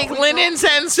not take linens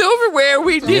and silverware.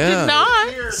 We did Yeah.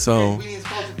 not. So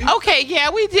Okay, yeah,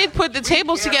 we did put the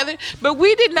tables together, but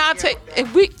we did not take.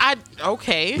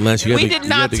 Okay, Lance, you we have did to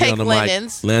not get take on the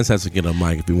linens. mic. Lance has to get on the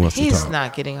mic if he wants to He's talk.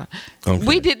 not getting on. Okay.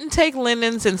 We didn't take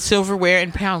linens and silverware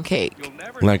and pound cake.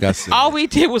 Like I said, All we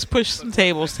did was push some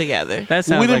tables together. That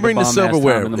sounds we didn't like bring a the bomb-ass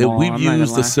silverware. time in the mall, We've I'm not gonna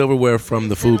used the lie. silverware from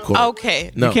the food court.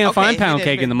 Okay. No. You can't find Okay, pound we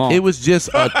cake didn't in the mall. It was just.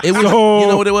 It was. So- You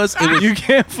know what it was? It was You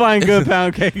can't find good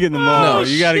pound cake in the mall. Oh,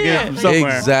 You got to get it from shit.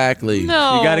 somewhere. exactly.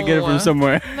 No, You got to get it from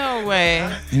somewhere. No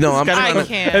way. No, I'm gotta trying come- to.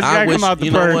 can't. It's I gotta wish. come out the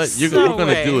You know purse. what? No we're gonna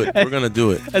way. do it. We're gonna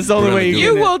do it. That's the only We're way gonna you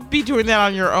do You it. will be doing that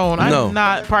on your own. No. I'm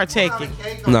not partaking.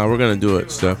 No, we're gonna do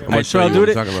it, Steph. I'm gonna Alright, show Cheryl, you do what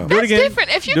it. I'm talking about. Do it That's again. different.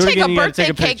 If you Do it take again, a you gotta birthday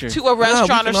take a cake picture. to a restaurant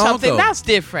we or can all something, go. that's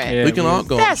different. Yeah. We can all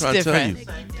go. That's I'm trying different. to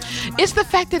tell you. It's the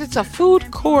fact that it's a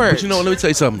food court. But you know, let me tell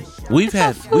you something. We've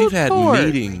had food court.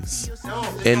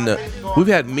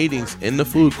 meetings in the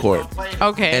food court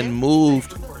Okay. and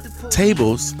moved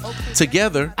tables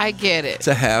together I get it.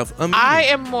 to have a meeting. I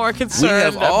am more we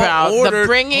concerned have all about ordered, the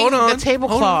bringing hold on, the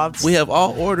tablecloths. We have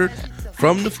all ordered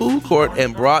from the food court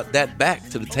and brought that back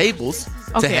to the tables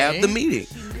to Okay. have the meeting.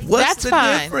 What's That's the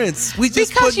fine. difference? We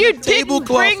just because put you the didn't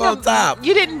tablecloth bring on top.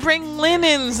 You didn't bring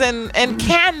linens and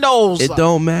candles. It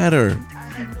don't matter.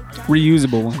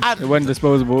 Reusable one. I- It wasn't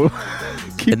disposable.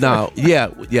 keep No, yeah,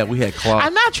 we had cloth.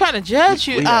 I'm not trying to judge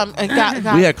you, We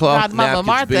had cloth Godmama napkins,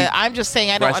 Martha. big. I'm just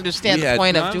saying I don't Rice- understand we the had-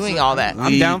 point of doing all that.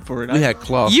 I'm down for it. We had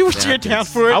cloth. You're napkins. down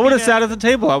for it. I would have sat at the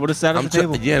table. I would have sat at I'm the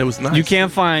table. yeah, it was nice. You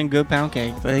can't find good pound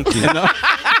cake Thank you.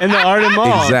 in the Arden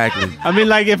Mall. Exactly. I mean,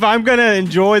 like, if I'm gonna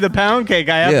enjoy the pound cake,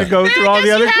 I have Yeah. to go through all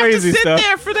the other crazy you have to sit stuff.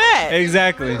 there for that.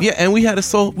 Exactly. Yeah, and we had a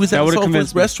soul. We was at That a would've soul food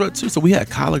convinced me. restaurant too. So we had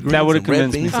collard greens, That would've and red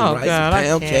convinced me. beans, Oh and rice, God, and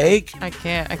pound cake. I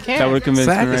can't. That would have convinced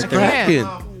me Sack right is there. cracking.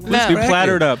 No. We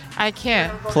platter it up. I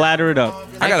can't. Platter it up.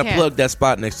 I gotta can't. plug that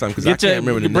spot next time because I Get can't to-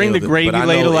 remember the name bring the of it, gravy but I know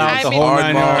ladle it out, was the whole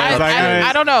Ardmore. nine yards. I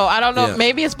Like, don't know. I don't know. Yeah.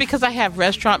 Maybe it's because I have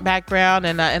restaurant background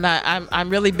and I'm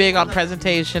really big on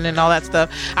presentation and all that stuff.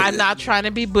 I'm not trying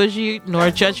to be bougie nor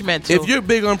judgmental. If you're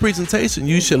big on presentation,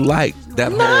 you should like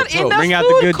that not whole in the approach. Bring out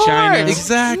food the good court. china.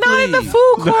 Exactly. Not in the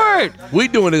food court. We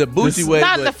doing it a bougie way,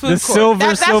 Not in the but food The court.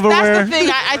 silver silverware. That's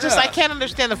the thing. I can't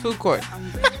understand the food court.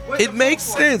 it makes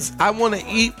sense. I want to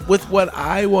eat with what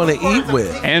I want to eat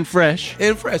with. And fresh.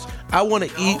 And fresh. I want to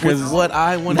eat with 'Cause what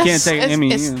I want to you eat. can't take it. I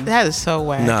mean, That is so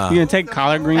whack. Nah. You gonna take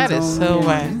collard greens? That is home? so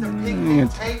whack.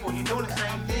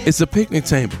 It's a picnic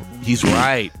table. He's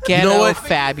right. Ghetto you know what?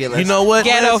 fabulous. You know what,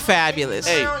 Ghetto Lance? fabulous.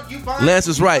 Hey, Lance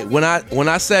is right. When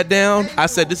I sat down, I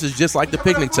said this is just like the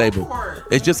picnic table.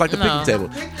 It's just like the picnic table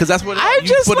because that's what I'm you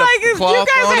just put like, a you cloth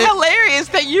guys on are it. hilarious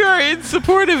that you are in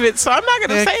support of it, so I'm not going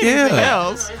to Heck say anything yeah.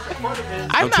 else. I'm not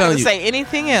telling going to you. say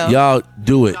anything else. Y'all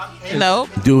do it. Nope.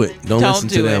 Do it. Don't Don't listen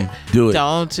do to it. them. Do it.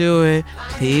 Don't do it.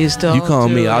 Please don't. You call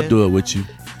do me, it. I'll do it with you.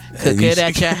 Cook And you it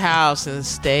at should- your house and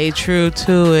stay true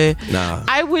to it. Nah.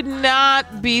 I would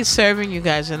not be serving you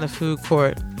guys in the food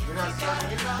court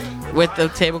with the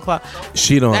tablecloth.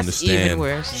 She don't That's understand. even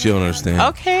worse. She don't understand.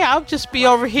 Okay, I'll just be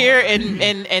over here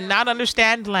and not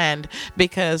understand land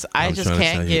because I I'm just trying to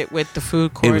can't tell you. get with the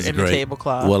food It court was and the great.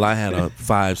 tablecloth. Well, I had a I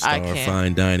 5-star can't.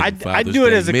 fine dining. I Father's do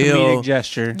it Day as a meal. comedic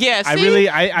gesture. yeah, see, I really,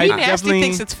 I B Nasty definitely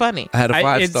thinks it's funny. I had a I-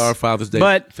 5-star it's- Father's Day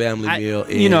but family I- meal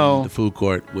you in know, the food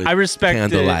court with I respect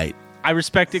candlelight. I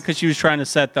respect it because she was trying to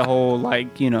set the whole,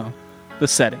 like, you know, the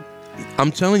setting.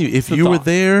 I'm telling you, if The you were thought.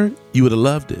 there, you would have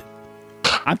loved it.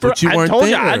 But you I weren't told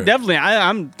you, there.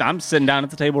 I'm sitting down at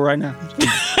the table right now,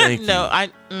 Thank No,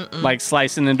 you. like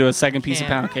slicing into a second piece of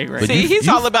Yeah. pound cake right But now. See, you- he's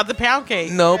you- all about the pound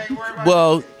cake. Nope.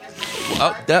 Well,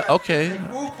 okay.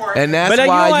 And that's But, you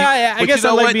know why what, you. I but guess you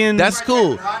I know like what? being- That's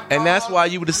cool. And that's why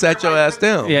you would have sat your ass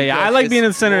down. Yeah, I Because like it's being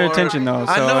the center of more- attention, though.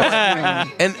 So I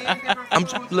know. And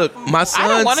look, my don't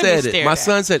son wanna be said it. stared My at.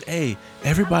 son said, "Hey,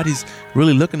 everybody's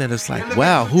really looking at us like,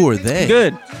 wow, who are they?"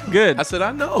 good. I said,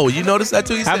 "I know." You noticed that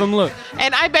too? He Have said, them look.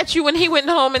 And I bet you when he went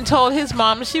home and told his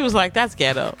mom, she was like, "That's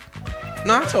ghetto."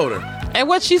 No, I told her. And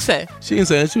what'd she say? She didn't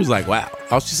say that. She was like, "Wow."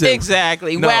 All she said.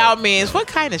 Exactly. No. Wow means what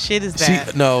kind of shit is that?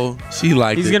 She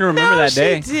liked it. He's gonna remember no, that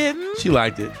day. she didn't. She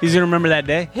liked it. He's gonna remember that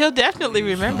day. He'll definitely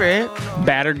remember it.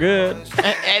 Bad or good.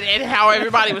 And how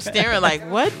everybody was staring like,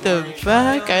 what the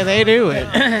fuck are they doing?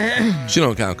 She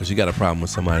don't count because she got a problem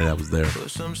with somebody that was there.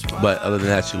 But other than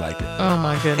that, she liked it. Oh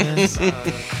my goodness.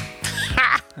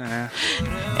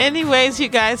 Anyways, you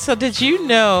guys, so did you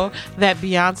know that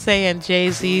Beyonce and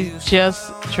Jay-Z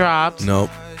just dropped Nope.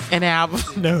 an album?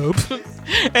 Nope.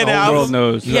 An The whole world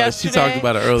knows. Yeah, she talked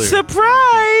about it earlier.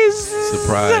 Surprise!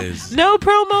 No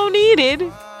promo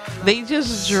needed. They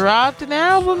just dropped an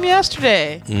album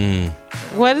yesterday.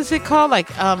 What is it called? Like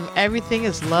Everything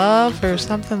is Love or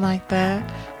something like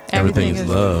that. Everything is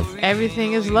love.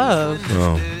 Everything is love.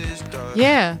 Oh.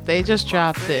 Yeah, they just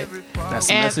dropped it. That's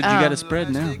the And, message you gotta spread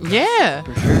now. Yeah.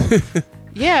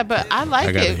 Yeah, but I like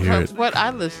I gotta it hear from it. what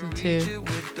I listen to.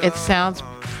 It sounds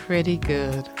pretty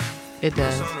good. It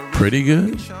does. Pretty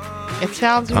good? It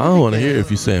sounds I really don't want to good. hear if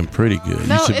you're saying pretty good.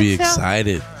 No, you should be it sounds-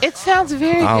 excited. It sounds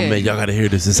very Oh good. man, y'all gotta hear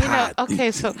this. It's You know, hot.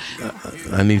 okay, so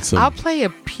I need some. I'll play a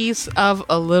piece of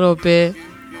a little bit.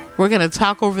 We're gonna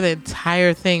talk over the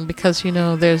entire thing because you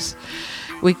know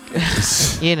we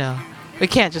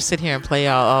can't just sit here and play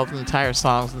all the entire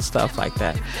songs and stuff like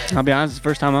that. I'll be honest, it's the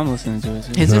first time I'm listening to it.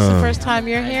 Is this the No. first time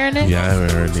you're hearing it? Yeah, I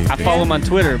haven't heard anything. I follow him on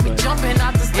Twitter, but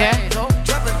Yeah.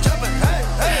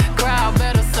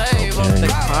 The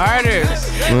Carters.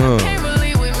 Oh. I can't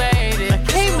believe we made it.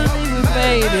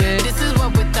 This is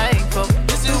what we're thankful.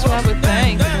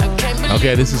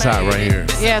 Okay, this is hot right here.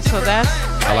 Yeah, so that's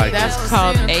like that's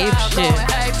called Ape Shit.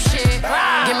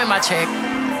 Give me my check.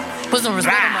 Put some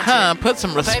respect on my check. Put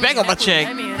some respect on my check.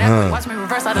 Watch me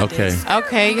reverse out of Okay. this.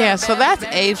 Okay, yeah, so that's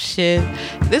Ape Shit.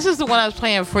 This is the one I was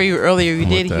playing for you earlier. You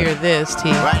did that? hear this, T.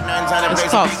 It's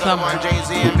called Summer.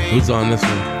 Who's on this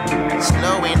one? I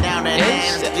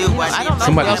don't know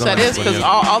Somebody who else that on is this because one,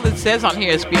 all it says on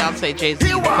here is Beyonce, Jay-Z,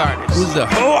 and the Carters. Who's the?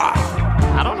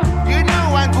 I don't know.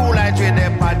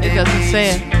 It's It doesn't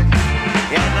say it.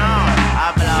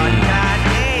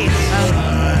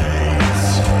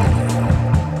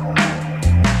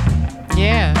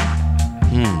 Yeah.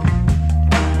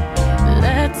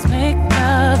 Let's make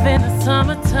love in the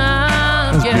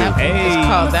summertime.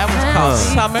 Yeah, that was called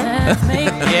Summer.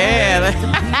 Yeah.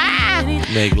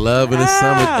 Make love in the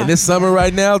summer. And this summer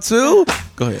right now, too?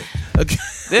 Go ahead. Okay.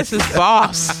 This is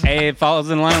Boss. Hey, it falls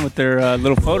in line with their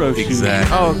little photo shoot.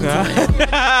 Exactly. Oh, God.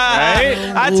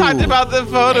 Right? I talked about the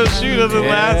photo shoot of the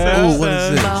last Oh, episode. what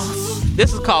is this?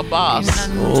 This is called Boss.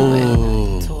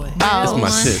 Oh. That's my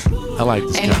shit. I like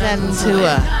this Ain't guy. nothing to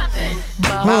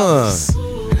Huh.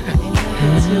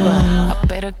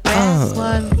 Better grab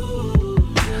one.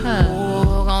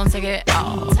 Ooh, gonna take it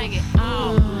all.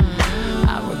 I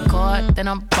record, then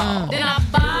I'm ball.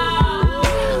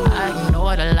 I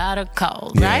ignored a lot of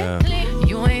calls, Yeah. right?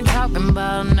 You ain't talking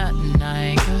about nothing. I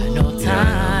ain't got no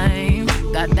time.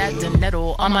 Got that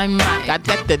dinero on my mind. Got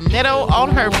that dinero on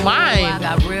her I mind.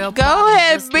 got real Go problems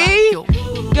ahead, just B. like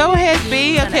you. Go ahead,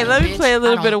 B. Okay, let me play a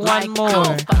little bit of one more.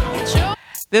 Like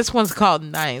This one's called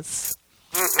Nice.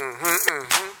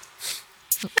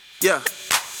 Yeah.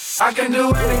 I can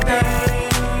do anything.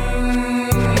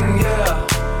 Yeah.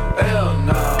 Hell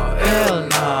no. Hell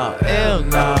no, hell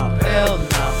no, hell no.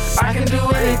 I can do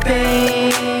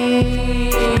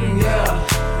anything. Yeah.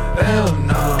 Hell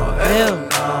no. Hell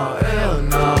no, hell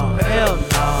no, hell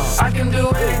no. I can do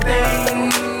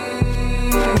anything.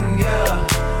 Yeah.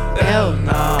 Hell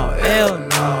no, hell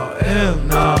no, hell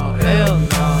no, hell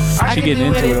no. I She can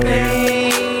getting do into it over here.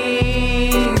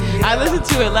 anything. I listened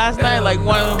to it last night, like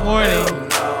 1 in the morning.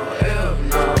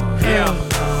 Yeah.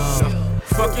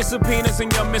 Fuck your subpoenas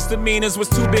and your misdemeanors. Was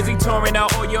too busy touring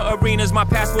out all your arenas. My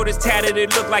passport is tatted,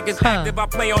 it look like it's active. I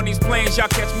play on these planes, y'all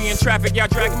catch me in traffic. Y'all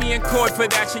drag me in court for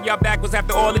that shit. Y'all back was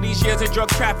after all of these years of drug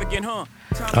trafficking, huh?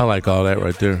 I like all that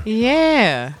right there.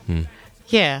 Yeah.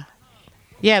 Yeah.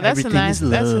 Yeah, that's Everything a nice is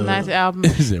love. album.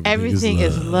 Everything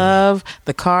is is love.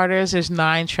 The Carters, there's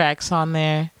 9 tracks on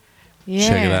there. Yeah.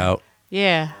 Check it out.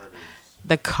 Yeah.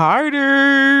 The Carters.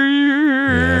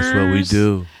 Yeah, that's what we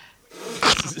do.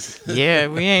 Yeah,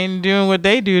 we ain't doing what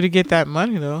they do to get that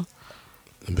money though.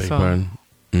 I beg So- your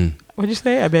pardon. What'd you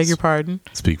say? I beg your pardon.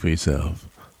 Speak for yourself.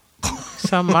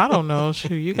 Something I don't know.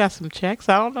 Shoot, you got some checks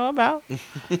I don't know about.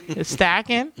 You're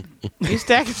stacking. You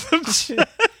stacking some shit.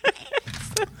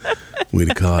 We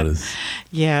the Carters.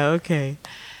 Yeah, okay.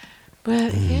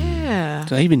 But yeah.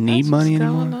 Do I even need That's money what's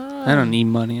anymore? going on. I don't need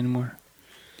money anymore.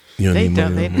 You don't They need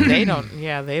don't. money. no more. They don't.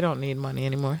 Yeah, they don't need money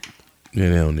anymore. Yeah,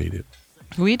 they don't need it.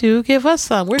 We do. Give us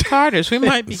some. We're Carters. We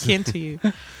might be kin to you.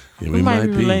 Yeah, We might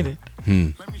be related.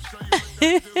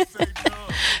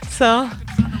 So,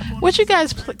 what you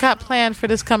guys got planned for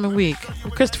this coming week?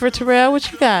 Christopher Terrell,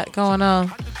 what you got going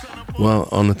on? Well,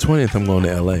 on the 20th, I'm going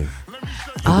to L.A.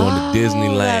 I'm going to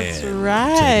Disneyland. That's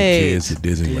right. Taking kids to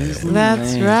Disneyland.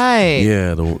 That's right.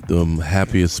 Yeah, the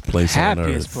happiest place on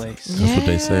Happiest earth. place. That's what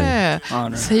they say. Yeah.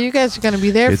 Honor. So you guys are going to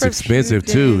be there It's for expensive a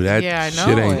few too. days. That yeah, I know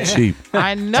shit ain't it. cheap.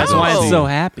 I know. That's why it's so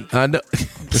happy. I know.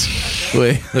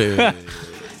 wait.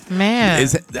 Man.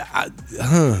 Is it,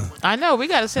 I know. We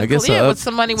got to send I guess Kalia a with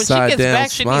some money. When she upside gets down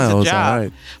back, she needs smile a is job. all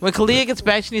right. When Kalia gets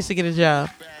back, she needs to get a job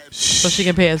so she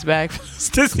can pay us back.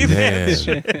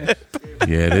 Man.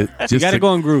 Yeah, You got to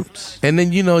go in groups. And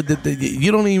then you know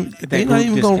you don't even they're not group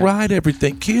even gonna discount. ride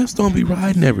everything. Kids don't be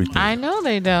riding everything. I know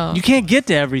they don't. You can't get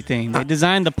to everything. They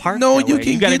designed the park. No, that you way.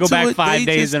 can You gotta get go to back it. 5 They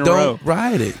days just in a row. don't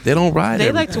ride it. They don't ride They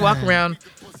everything. like to walk around.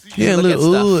 Yeah, look at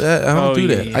look, stuff. I don't Oh, do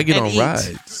yeah, that. yeah. I get And on eat.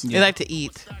 rides. They like to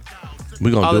eat.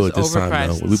 We're All gonna do this it this time overpriced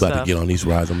though. We about stuff. to get on these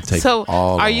rides. I'm gonna take So,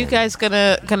 all are of you them. guys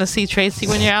gonna see Tracy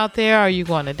when you're out there? Are you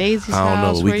going to Daisy's I don't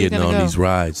house? know. Where We you getting gonna on go? these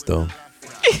rides though.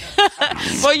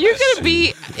 Well, you're gonna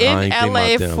be I in ain't think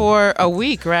LA about them. for a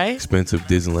week, right? Expensive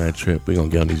Disneyland trip. We're gonna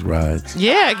get on these rides.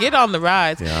 Yeah, get on the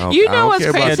rides. Yeah, I don't- You I know don't what's care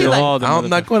about crazy? them. Like, All the I'm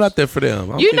not going out there for them. I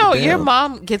don't you give a know, damn. your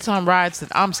mom gets on rides that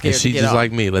I'm scared And to she's get just on.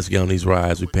 like me. Let's get on these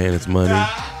rides. We paying this money.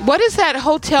 What is that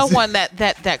hotel one?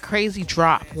 That crazy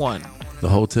drop one. The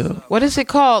hotel. What is it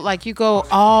called? Like you go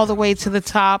all the way to the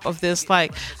top of this,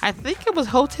 like I think it was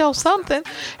Hotel something,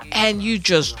 and you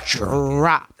just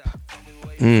drop.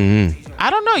 I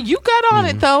don't know. You got on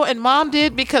it though, and Mom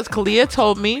did because Kalia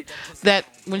told me that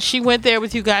when she went there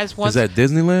with you guys once. Is that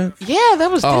Disneyland? Yeah,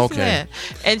 that was Oh, Disneyland, okay.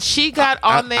 and she got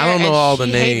on there. I don't know and all the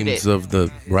she hated names it. of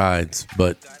the rides,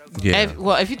 but yeah. And,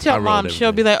 well, if you tell I rode Mom,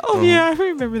 she'll be everything. like, "Oh yeah, I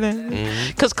remember that."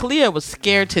 Because Kalia was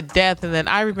scared to death, and then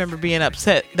I remember being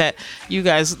upset that you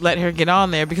guys let her get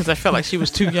on there because I felt like she was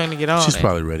too young to get on. She's it.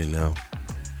 probably ready now.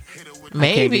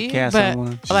 Maybe, get cast but on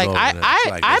one. like over I, there. I,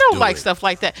 It's like, I let's don't do like it. stuff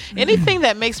like that. Anything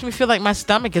that makes me feel like my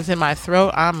stomach is in my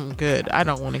throat, I'm good. I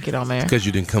don't want to get on there. Because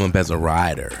you didn't come up as a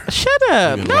rider. Shut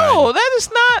up! We've No, been riding. that is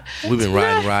not. We've been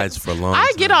riding Yeah. rides for a long I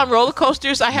time. get on roller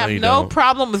coasters. I have you no don't.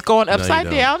 problem with going you upside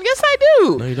don't. down. Yes, I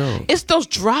do. No, you don't. It's those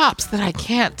drops that I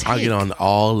can't take. I get on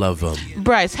all of them.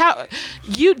 Bryce, how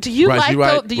you do you Bryce, like you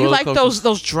ride those? Do you roller like coasters?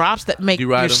 those drops that make You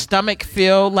your ride 'em? stomach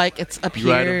feel like it's up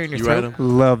You ride here in them? your You throat? ride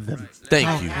them? Love them.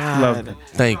 Thank you. Love them.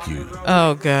 Thank you.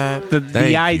 Oh God. The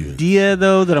Thank you. idea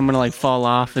though that I'm gonna like fall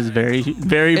off is very,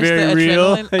 very, It's very the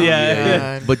real. adrenaline? Oh,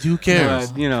 yeah. God. But who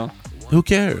cares? But, you know, Who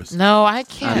cares? No, I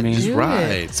can't I mean, Just do it.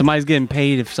 ride. somebody's getting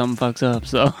paid if something fucks up.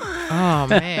 So Oh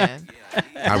man.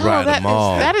 I No, ride that them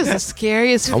all. is- that is the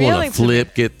scariest I want feeling to to me.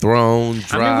 flip, get thrown,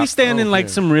 drop. I mean, we stand in like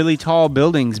yeah. some really tall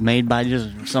buildings made by just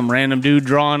some random dude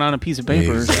drawing on a piece of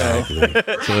paper. Exactly.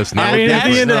 So it's not. I mean,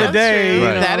 at the end of the That's day, true. you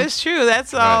Right. know, That is true.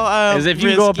 That's all. as if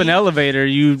you go up an risky. elevator,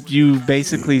 you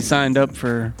basically signed up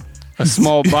for a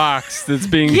small box that's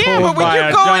being Yeah, pulled but when by you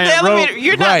a go in giant the elevator, rope.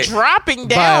 you're Right. not dropping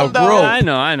By down a though. rope. I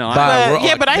know. By a But, rope.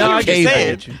 yeah, but I hear what you're Cable.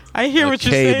 saying. I hear A what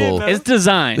you're cable. saying. though. It's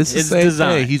designed. It's the It's same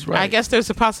designed. thing. He's right. I guess there's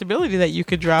a possibility that you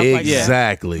could drop like that.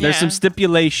 Exactly. There's Yeah. some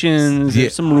stipulations. Yeah.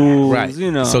 There's some rules. Right.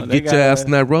 You know. So they get your ass gotta-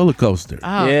 in that roller coaster.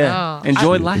 Oh, Yeah. no.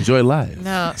 Enjoy I, life. Enjoy life.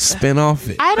 No. Spin off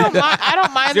it. I don't mind. I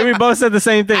don't mind. See, we both said the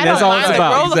same thing. I That's don't all mind it's the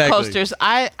about. roller Exactly. coasters.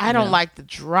 I don't like the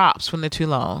drops when they're too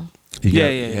long. You Yeah, got-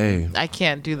 yeah, yeah. Hey, I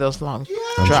can't do those long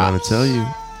I'm drops. trying to tell you.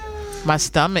 My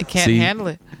stomach can't See, handle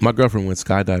it. My girlfriend went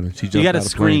skydiving. She jumped You got to out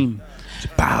of plane. scream.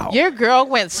 Pow. Your girl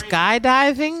went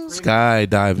skydiving.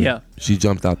 Skydiving. Yeah. She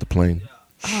jumped out the plane.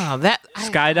 Oh, that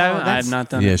Skydiving? I have that's- not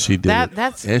done Yeah, it. she did.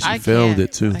 That's and she I filmed can't.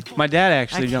 it too. My dad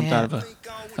actually I jumped can't. out of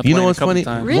a You know plane what's a couple funny?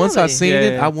 times. Really? Once I seen Yeah,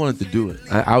 it, yeah. I wanted to do it.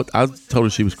 I told her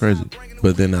she was crazy,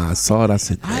 but then I saw it. I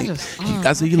said, I "Hey," just-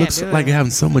 I said, "You can't look do so, it. like you're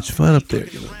having so much fun up there."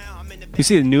 You know? You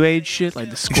see the new age shit, like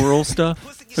the squirrel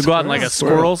stuff? They go out in like a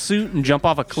squirrel suit and jump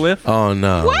off a cliff? Oh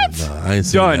no! What? No, I ain't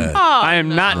seen Done. that. I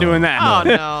am not doing that.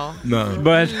 Oh no, No.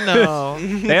 But no.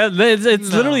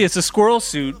 it's literally it's a squirrel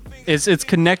suit. It's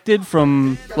connected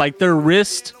from like their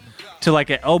wrist to like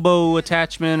an elbow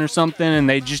attachment or something, and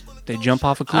they jump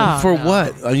off a cliff. Oh. For no.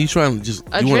 what? Are you trying to just?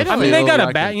 You wanna Adrenaline. I mean, they feel got a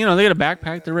like back. You know, they got a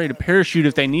backpack. They're ready to parachute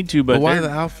if they need to. But But why they're- the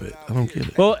outfit? I don't get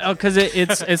it. well, because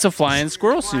it's a flying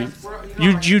squirrel suit.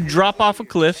 You drop off a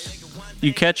cliff,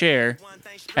 you catch air,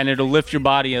 and it'll lift your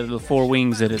body as the four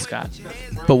wings that it's got.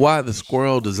 But why the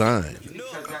squirrel design?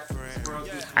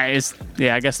 I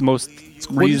guess the most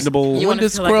reasonable. When did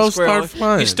squirrels start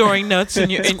flying? You're storing nuts in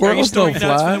your. Are you Squirrels storing don't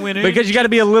nuts fly. in the winter? Because you got to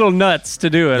be a little nuts to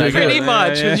do it. I Pretty guess. Pretty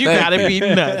much, 'cause you gotta be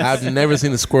nuts. I've never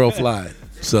seen a squirrel fly.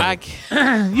 So I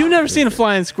can't. You've never seen a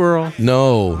flying squirrel?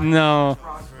 no, No.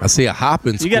 I see a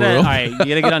hopping You squirrel. gotta, all right, you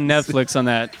gotta get on Netflix on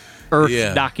that Earth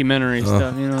Yeah. documentary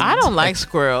stuff. You know, I don't like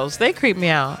squirrels. They creep me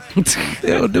out. They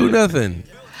don't do nothing.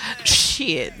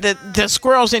 Shit, the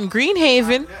squirrels in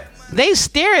Greenhaven, they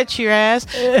stare at your ass.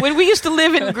 When we used to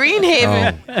live in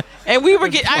Greenhaven, and we were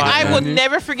I will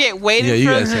never forget Oh. Yeah, you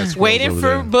guys had waiting squirrels waiting over for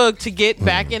there. Boog to get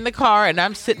back in the car, and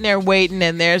I'm sitting there waiting,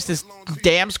 and there's this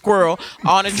damn squirrel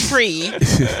on a tree,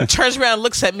 turns around, and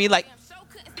looks at me like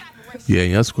Yeah,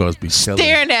 your squirrels be killing.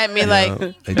 staring at me like,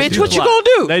 they bitch, do. what you Plot.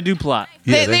 gonna do? They do plot.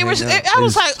 Yeah, They were. hang out. I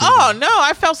was They like, just- oh no,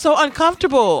 I felt so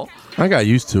uncomfortable. I got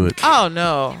used to it. Oh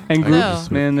no, And I groups, no,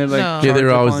 just- man, they're like No. Yeah, they were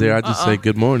charge up always on there. you. I just say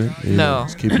good morning. You know, No.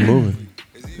 just keep it moving.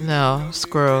 no,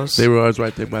 squirrels. They were always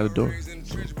right there by the door.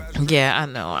 Yeah, I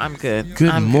know. I'm good. Good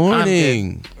I'm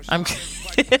morning. I'm good.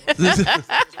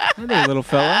 Hey, little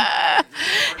fella.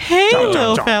 Hey,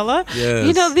 little fella. Yes.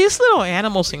 You know these little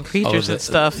animals and creatures the- and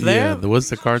stuff. Yeah, what's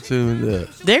the cartoon?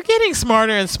 They're getting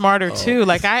smarter and smarter Oh. too.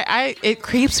 Like it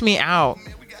creeps me out.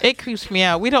 It creeps me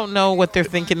out. We don't know what they're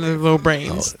thinking in their little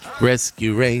brains.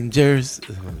 Rescue Rangers.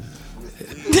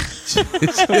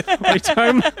 What are you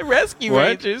talking about? Rescue What?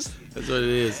 Rangers. That's what it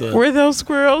is. Were those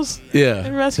squirrels? Yeah,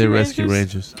 And Rescue they're Rescue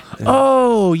Rangers? Rangers.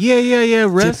 Oh, yeah.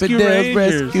 Rescue Chippendales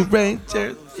Rangers. Rescue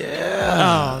Rangers.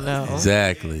 Yeah. Oh no.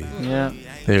 Exactly. Yeah.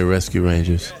 They're Rescue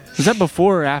Rangers. Was that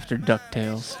before or after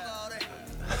DuckTales?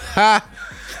 Ha!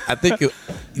 I think it,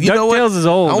 you know what? DuckTales is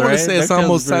old, I want right? to say it's DuckTales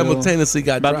almost is pretty old. simultaneously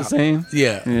got About the dropped. same?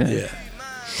 Yeah, Yeah. yeah.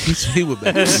 He would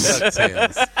make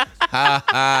DuckTales. Ha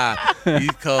ha! You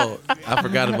cold. I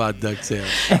forgot about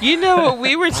DuckTales. You know what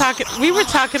we were talking? We were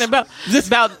talking about the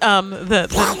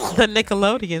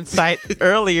Nickelodeon site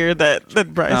earlier that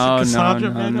Bryce Oh, and Cassandra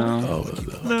no. made.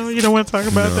 Oh, No, you don't want to talk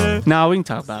about that. No, we can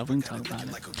talk about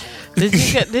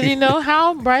it. Did you know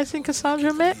how Bryce and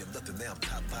Cassandra met?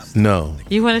 no.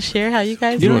 You want to share how you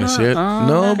guys? You met? want to share?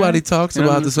 Nobody talks Yeah.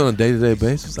 about this on a day-to-day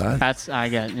basis. I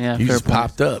got, yeah, You fair just point.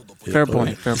 popped up. Fair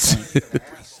point.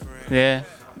 Yeah.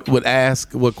 would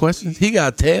ask what questions. He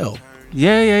got tail.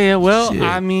 Yeah. Well, Shit.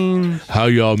 I mean, How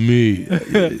y'all meet?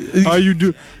 how you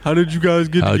do? How did you guys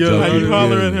get How'd together? y'all How you get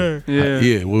holler at together? her? Yeah.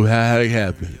 Yeah. Well, how it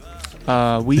happened?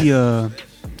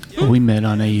 We met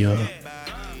on a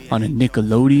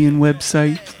Nickelodeon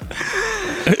website.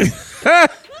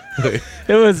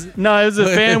 It was a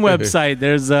fan website.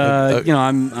 There's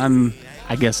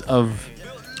I guess of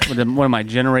one of my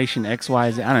Generation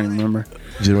XYZ. I don't even remember.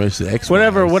 Generation X.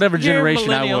 Whatever You're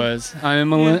generation I millennial. was.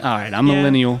 I'm all right. I'm Yeah.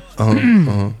 millennial,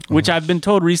 which I've been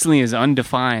told recently is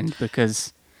undefined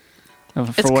because for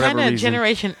It's whatever kind of reason.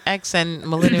 Generation X and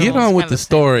millennial. Get on with the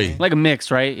story. Like a mix,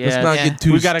 right? Yeah. Let's not Yeah. get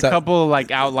too. We've got a couple like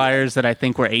outliers that I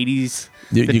think were 80s.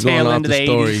 You're the going tail off end of the the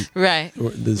story. 80s. Right.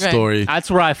 The Right. story.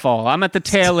 That's where I fall. I'm at the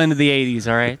tail end of the 80s,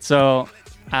 all right? So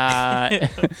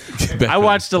I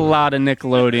watched a lot of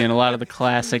Nickelodeon, a lot of the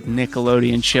classic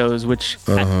Nickelodeon shows, which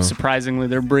surprisingly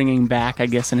they're bringing back, I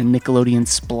guess, in a Nickelodeon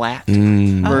Splat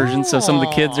version. So some of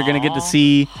the kids are going to get to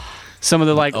see some of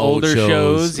the like Old older shows,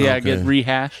 shows. Yeah, okay. get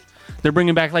rehashed. They're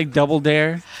bringing back like Double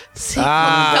Dare. See,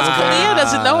 because Kalia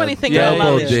doesn't know anything Yeah, about a lot of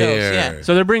Double these Dare. shows. Yeah.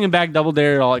 So they're bringing back Double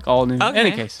Dare, all new. Okay.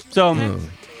 Any case, so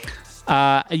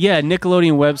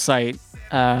Nickelodeon website,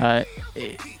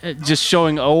 just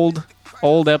showing old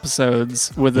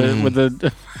episodes with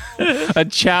a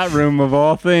chat room of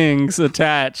all things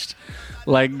attached.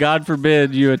 Like, God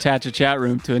forbid you attach a chat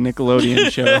room to a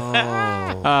Nickelodeon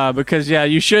show, because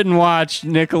you shouldn't watch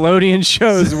Nickelodeon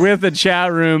shows with a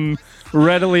chat room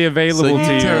readily So available you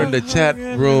to you. turned the chat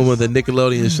room of the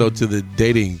Nickelodeon show to the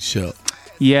dating show.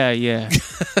 Yeah. Yeah.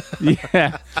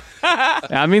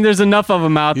 I mean, there's enough of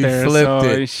them out You there, flipped so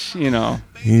it. you know.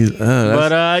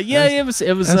 That's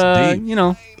It was that's deep. you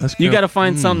know, That's you good. got to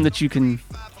find something that you can,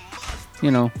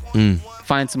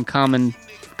 find some common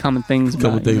things.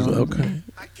 couple about, you things. know. Okay.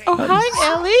 Oh,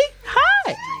 hi, Ellie.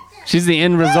 Hi. She's the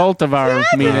end result of our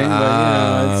meeting.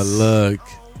 But, Look.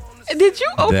 Did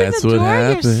you open That's the what door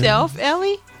happened. yourself,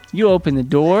 Ellie? you open the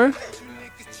door.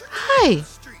 Hi.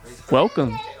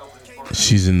 Welcome.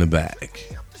 She's in the back.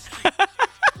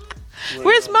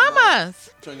 Where's Mama's?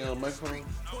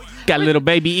 Got little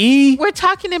baby E. We're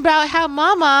talking about how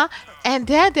Mama and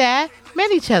Dada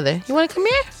met each other. You want to come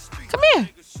here? Come here.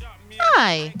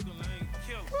 Hi.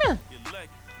 Come here.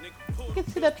 You can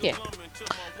sit up here.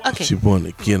 Okay. She want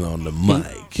to get on the mic.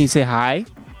 Can you say hi?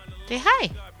 Say hi.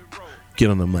 Get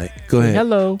on the mic. Go ahead.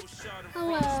 Hello.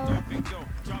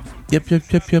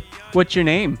 Yep. What's your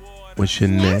name? What's your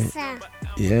name?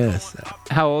 Yes.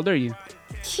 How old are you?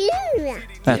 2.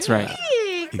 That's right.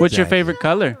 What's your Exactly. favorite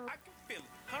color?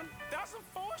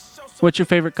 What's your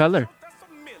favorite color?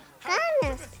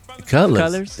 Colors.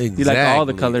 Colors? You like all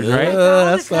the colors, right?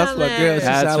 That's my girl. She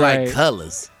That's sound right. like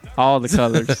colors. All the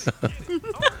colors.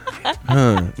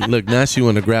 Look, now she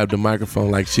want to grab the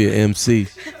microphone like she an MC.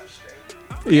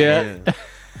 Yeah.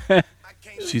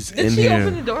 She's Did in she here.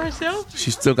 open the door herself?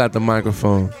 She still got the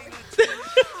microphone.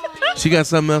 She got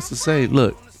something else to say.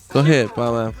 Look, go ahead,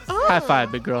 Paula. High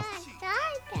five, big girl.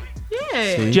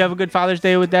 Yeah. Did you have a good Father's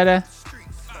Day with Dada?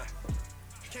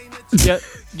 Did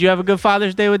you have a good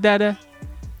Father's Day with Dada?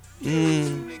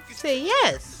 Say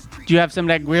yes. Did you have some of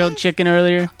that grilled chicken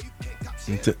earlier?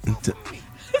 Did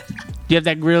you have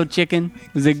that grilled chicken?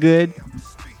 Was it good?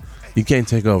 You can't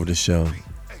take over the show.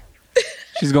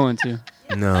 She's going to.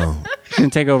 No. She's going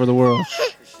to take over the world.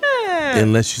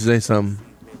 Unless you say something.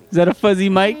 Is that a fuzzy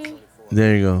mic?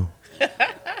 There you go.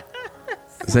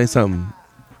 Say something.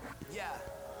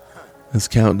 Let's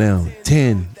count down.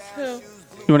 10.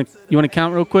 You want to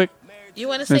count real quick? You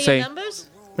want to Gonna say say- your numbers?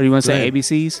 Or do you want to Go say ahead.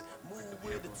 ABCs?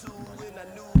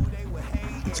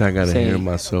 So I gotta Say- hear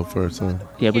myself first. Huh?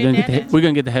 Yeah, we're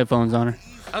gonna get the headphones on her.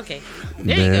 Okay.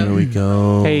 There you go. we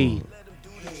go. Hey,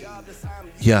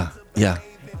 Yeah.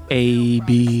 A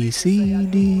B C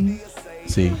D.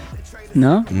 See.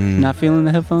 No, not feeling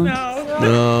the headphones.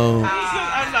 No.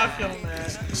 I'm not feeling that.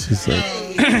 She said.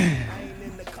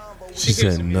 She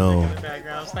said no. Background.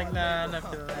 I was like, nah, I'm not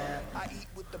feeling that.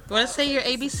 You want to say your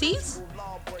ABCs?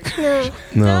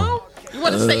 No. You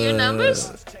want to say your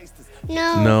numbers?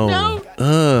 No.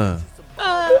 No.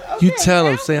 You tell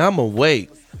him. Say I'm awake.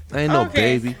 I ain't no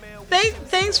Okay. baby.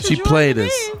 Thanks for She joining played in.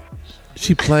 us.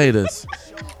 She played us.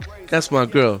 That's my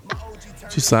girl.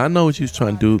 She said, I know what you was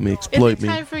trying to do with me, Is exploit it me.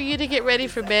 time for you to get ready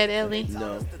for bed, Ellie?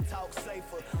 No.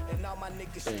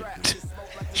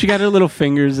 She got her little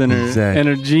fingers in her Exactly. in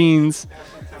her jeans.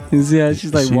 Yeah,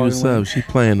 she's like She walking was away. up. She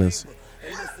playing us.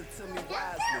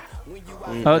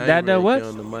 Oh, Dada, what?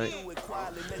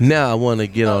 Now I want to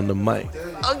get on the mic.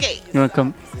 Okay. You wanna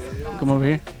come over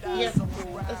here? Yeah.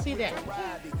 Let's see that.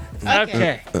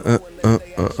 Okay.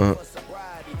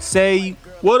 say,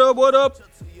 what up?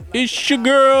 It's your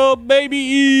girl, Baby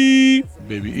E.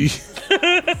 Baby E.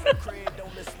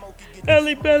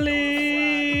 Ellie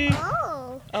Belly.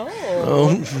 Oh.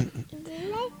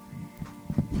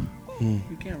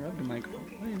 You can't rub the microphone.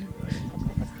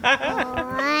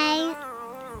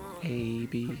 A,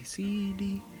 B, C,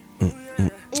 D.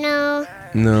 No.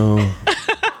 No.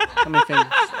 How many fingers?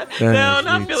 No,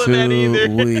 not feeling that either.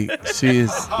 Weak.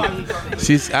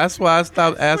 She's. That's why I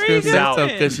stopped asking her Freeze stuff out.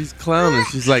 because she's clowning.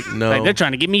 She's like, no. Like, they're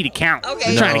trying to get me to count.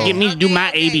 Okay. They're trying to No. get me to do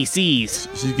my ABCs.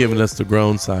 She's giving us the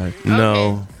grown side.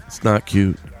 No, it's not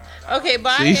cute. Okay,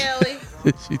 bye, See? Ellie.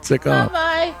 She took off.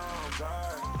 Bye.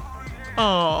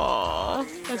 Oh,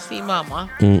 let's see, Mama.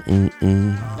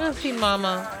 Let's see,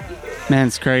 Mama. Man,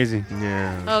 it's crazy.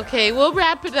 Yeah. Okay, we'll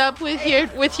wrap it up with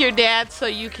your dad so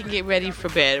you can get ready for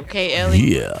bed. Okay, Ellie?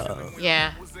 Yeah.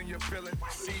 Yeah.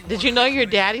 Did you know your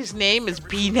daddy's name is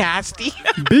Be Nasty?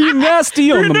 Be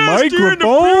nasty on the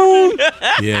microphone.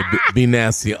 Yeah. Be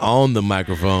nasty on the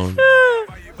microphone.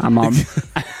 I'm on.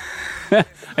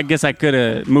 I guess I could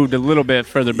have moved a little bit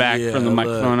further back Yeah, from the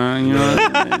microphone. You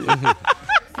know,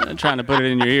 I'm trying to put it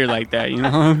in your ear like that. You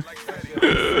know.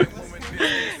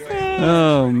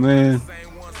 Oh man.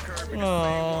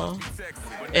 Oh,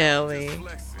 Ellie.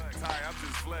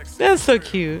 That's so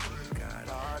cute.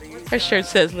 Her shirt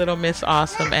says Little Miss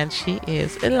Awesome, and she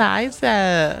is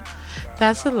Eliza.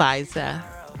 That's Eliza.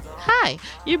 Hi,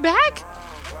 you back?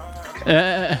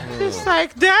 She's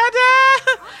like,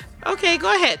 Dada. Okay,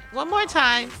 go ahead. One more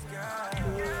time.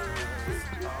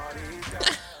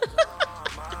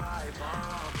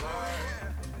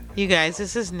 You guys,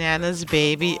 this is Nana's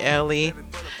baby, Ellie.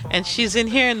 And she's in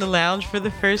here in the lounge for the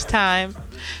first time,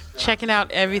 checking out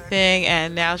everything,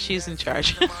 and now she's in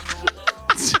charge.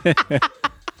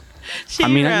 She I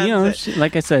mean, runs you know, it.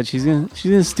 like I said, she's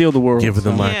gonna steal the world. Give her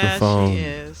the so. microphone. Yeah, she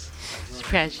is. She's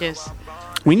precious.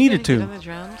 We needed Gonna get to. on the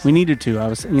drums? We needed to. I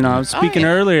was speaking yeah.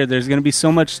 earlier. There's gonna be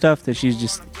so much stuff that she's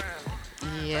just.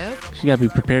 Yep. She gotta be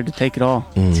prepared to take it all.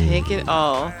 Take it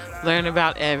all. Learn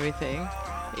about everything.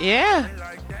 Yeah.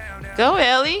 Go,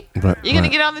 Ellie. Right, You gonna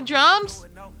right. get on the drums?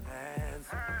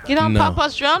 Get on No.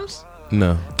 Papa's drums?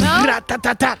 No. No?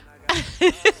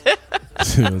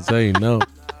 I'll tell you no.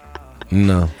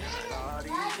 No.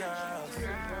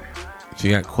 She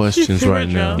got questions right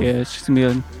now. Yeah, she's gonna be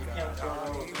a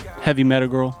heavy metal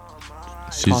girl.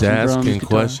 She's Awesome asking drums, guitar.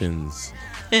 questions.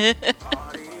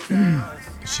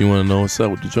 She want to know what's up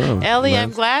with the drums. Ellie, man.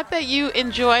 I'm glad that you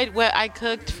enjoyed what I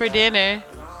cooked for dinner.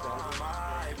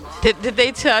 Did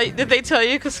they tell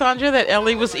you, Cassandra, that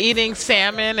Ellie was eating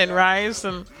salmon and rice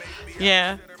and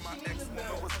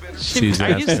She's are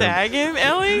you asking. sagging,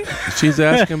 Ellie? She's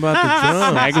asking about the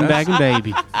drums. Bagging, bagging,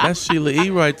 baby. That's Sheila E.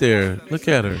 right there. Look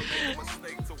at her.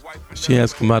 She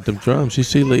asking about them drums. She's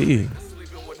Sheila E.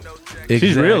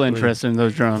 She's real Exactly. interested in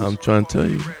those drums. I'm trying to tell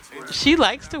you. She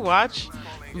likes to watch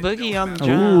Boogie on the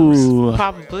drums. Ooh.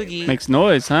 Papa Boogie. Makes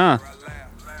noise, huh?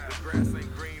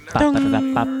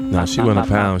 No, she want to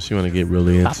pound. She want to get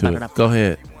really into it. Go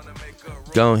ahead.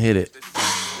 Go and hit it.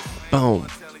 Boom.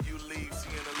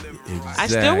 I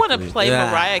still want to Exactly. play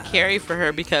Yeah. Mariah Carey for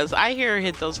her because I hear her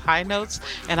hit those high notes,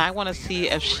 and I want to see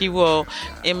if she will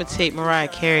imitate Mariah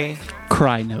Carey.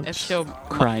 Cry If notes. she'll,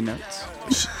 Cry notes.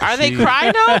 are they She-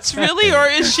 cry notes really, or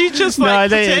is she just No,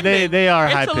 like they pretending? they are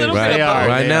It's high a pitched. little Right, bit They of are. both.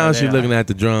 right they now are, she's they are. looking at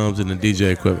the drums and the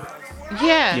DJ equipment.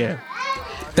 Yeah. Yeah.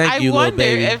 Thank I you, little wonder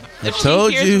baby. if I she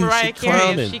told hears you Mariah she Carey,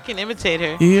 clowning. if she can imitate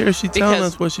her. You hear she telling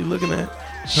Because us what she looking at?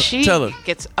 She Tell her.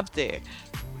 gets up there.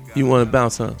 You want to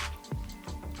bounce, huh?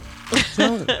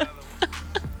 Tell her.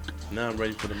 Now I'm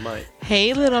ready for the mic.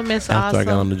 Hey, little Miss After I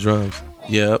got on Awesome. the drums.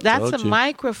 Yep. That's told a you.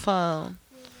 microphone.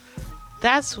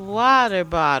 That's water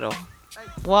bottle.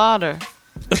 Water.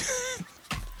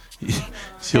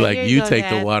 She Hey, like, here you you go, take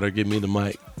Dad. the water, give me the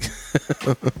mic.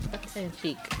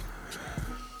 Cheek.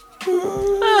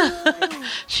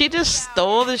 She just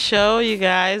stole the show, you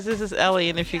guys. This is Ellie,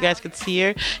 and if you guys could see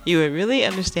her, you would really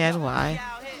understand why.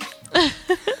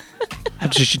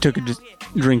 After she took a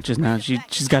drink just now,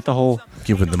 she's got the whole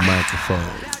Give her the microphone.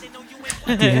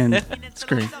 at the end. It's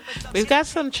great. We've got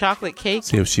some chocolate cake.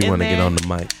 See if she in want to get there on the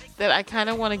mic. that I kind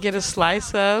of want to get a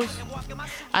slice of.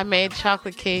 I made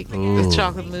chocolate cake Ooh. with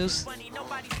chocolate mousse,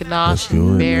 Let's ganache, do it, and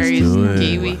let's berries, do and it.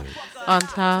 kiwi on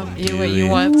top. You Gooey.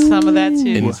 want some of that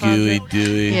too? And Cassandra? gooey,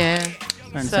 dewy. Yeah.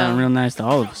 Starting to So- sound real nice to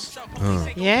all of us.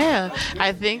 Yeah.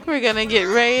 I think we're gonna get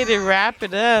ready to wrap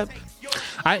it up.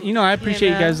 I appreciate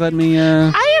you know. guys letting me.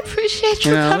 I appreciate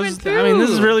you coming through. I mean, this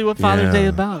is really what Father's Yeah. Day is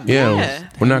about. Yeah, Yeah.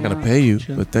 we're not going to pay you,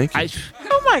 but thank you. I,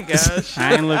 Oh Oh my gosh.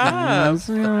 I ain't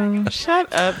looking.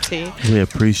 Shut up, T. We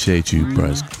appreciate you,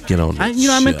 Bryce. Get on the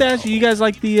I meant to ask you. You guys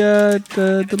like the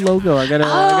logo? I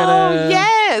gotta.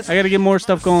 Yes. I gotta get more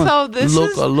stuff going. So this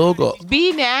is logo.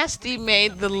 Be Nasty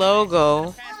made the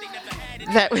logo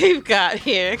that we've got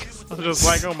here. I'm just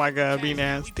like, oh my God, Be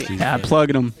Nasty. Yeah,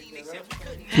 plugging them.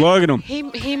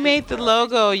 He made the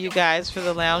logo, you guys, for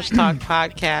the Lounge Talk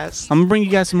podcast. I'm gonna bring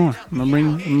you guys some more. I'm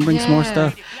gonna bring some more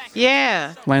stuff.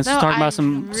 Yeah. Lance was talking about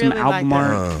some album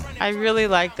art. I really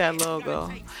like that logo.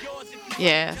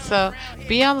 Yeah. So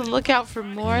be on the lookout for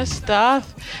more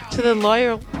stuff. To the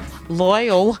loyal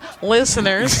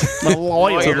listeners. To the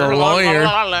lawyer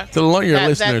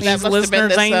listeners. That must have been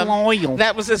listeners ain't this, loyal.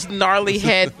 That was this gnarly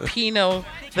head Pinot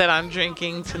that I'm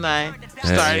drinking tonight.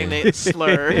 Starting to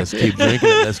slur. Let's keep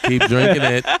drinking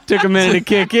it. Took a minute to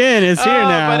kick in. It's here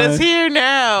now. But it's here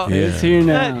now. Yeah. It's here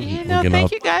now. But,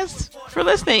 thank you guys for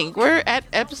listening. We're at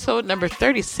episode number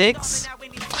 36.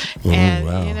 And,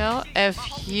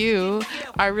 if you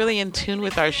are really in tune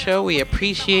with our show, we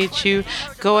appreciate you.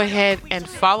 Go ahead and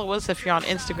follow us if you're on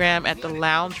Instagram at The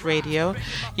Lounge Radio.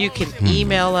 You can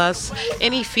email us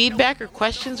any feedback or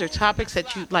questions or topics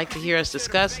that you'd like to hear us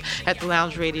discuss at The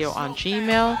Lounge Radio on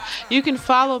Gmail. You can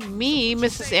follow me,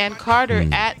 Mrs. Ann Carter,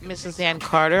 at Mrs. Ann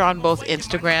Carter on both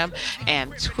Instagram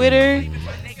and Twitter.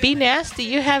 Be Nasty.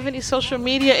 You have any social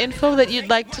media info that you'd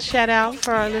like to shout out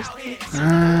for our listeners?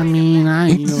 I mean,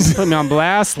 put me on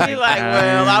blast like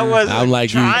that. I wasn't. I'm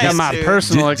like, you got my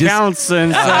personal accounts and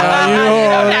you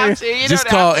don't have to. Just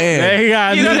call Ann. They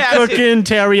got me cooking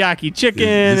teriyaki chicken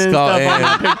and stuff on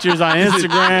my pictures on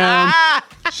Instagram.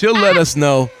 She'll let us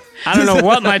know. I don't know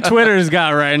what my Twitter's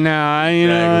got right now.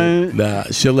 Nah,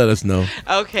 she'll let us know.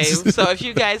 Okay, so if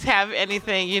you guys have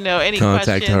anything, any contact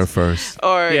questions, her first,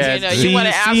 or you want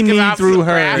to ask me about through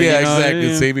her. Yeah,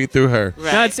 exactly. See me through her.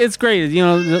 Right. No, it's great.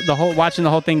 The whole watching the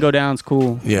whole thing go down is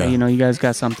cool. Yeah. You guys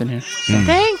got something here. So.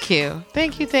 Thank you.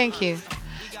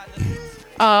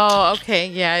 Oh, okay.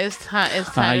 Yeah, it's time.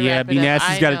 It's time. Yeah, Be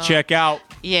Nasty's got to check out.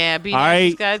 Yeah, Be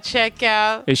Nasty's got to check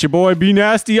out. It's your boy Be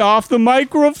Nasty off the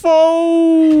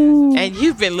microphone. And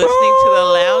you've been listening to the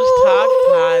Lounge Talk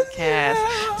podcast.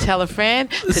 Tell a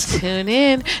friend to tune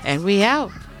in, and we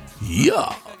out.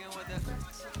 Yeah.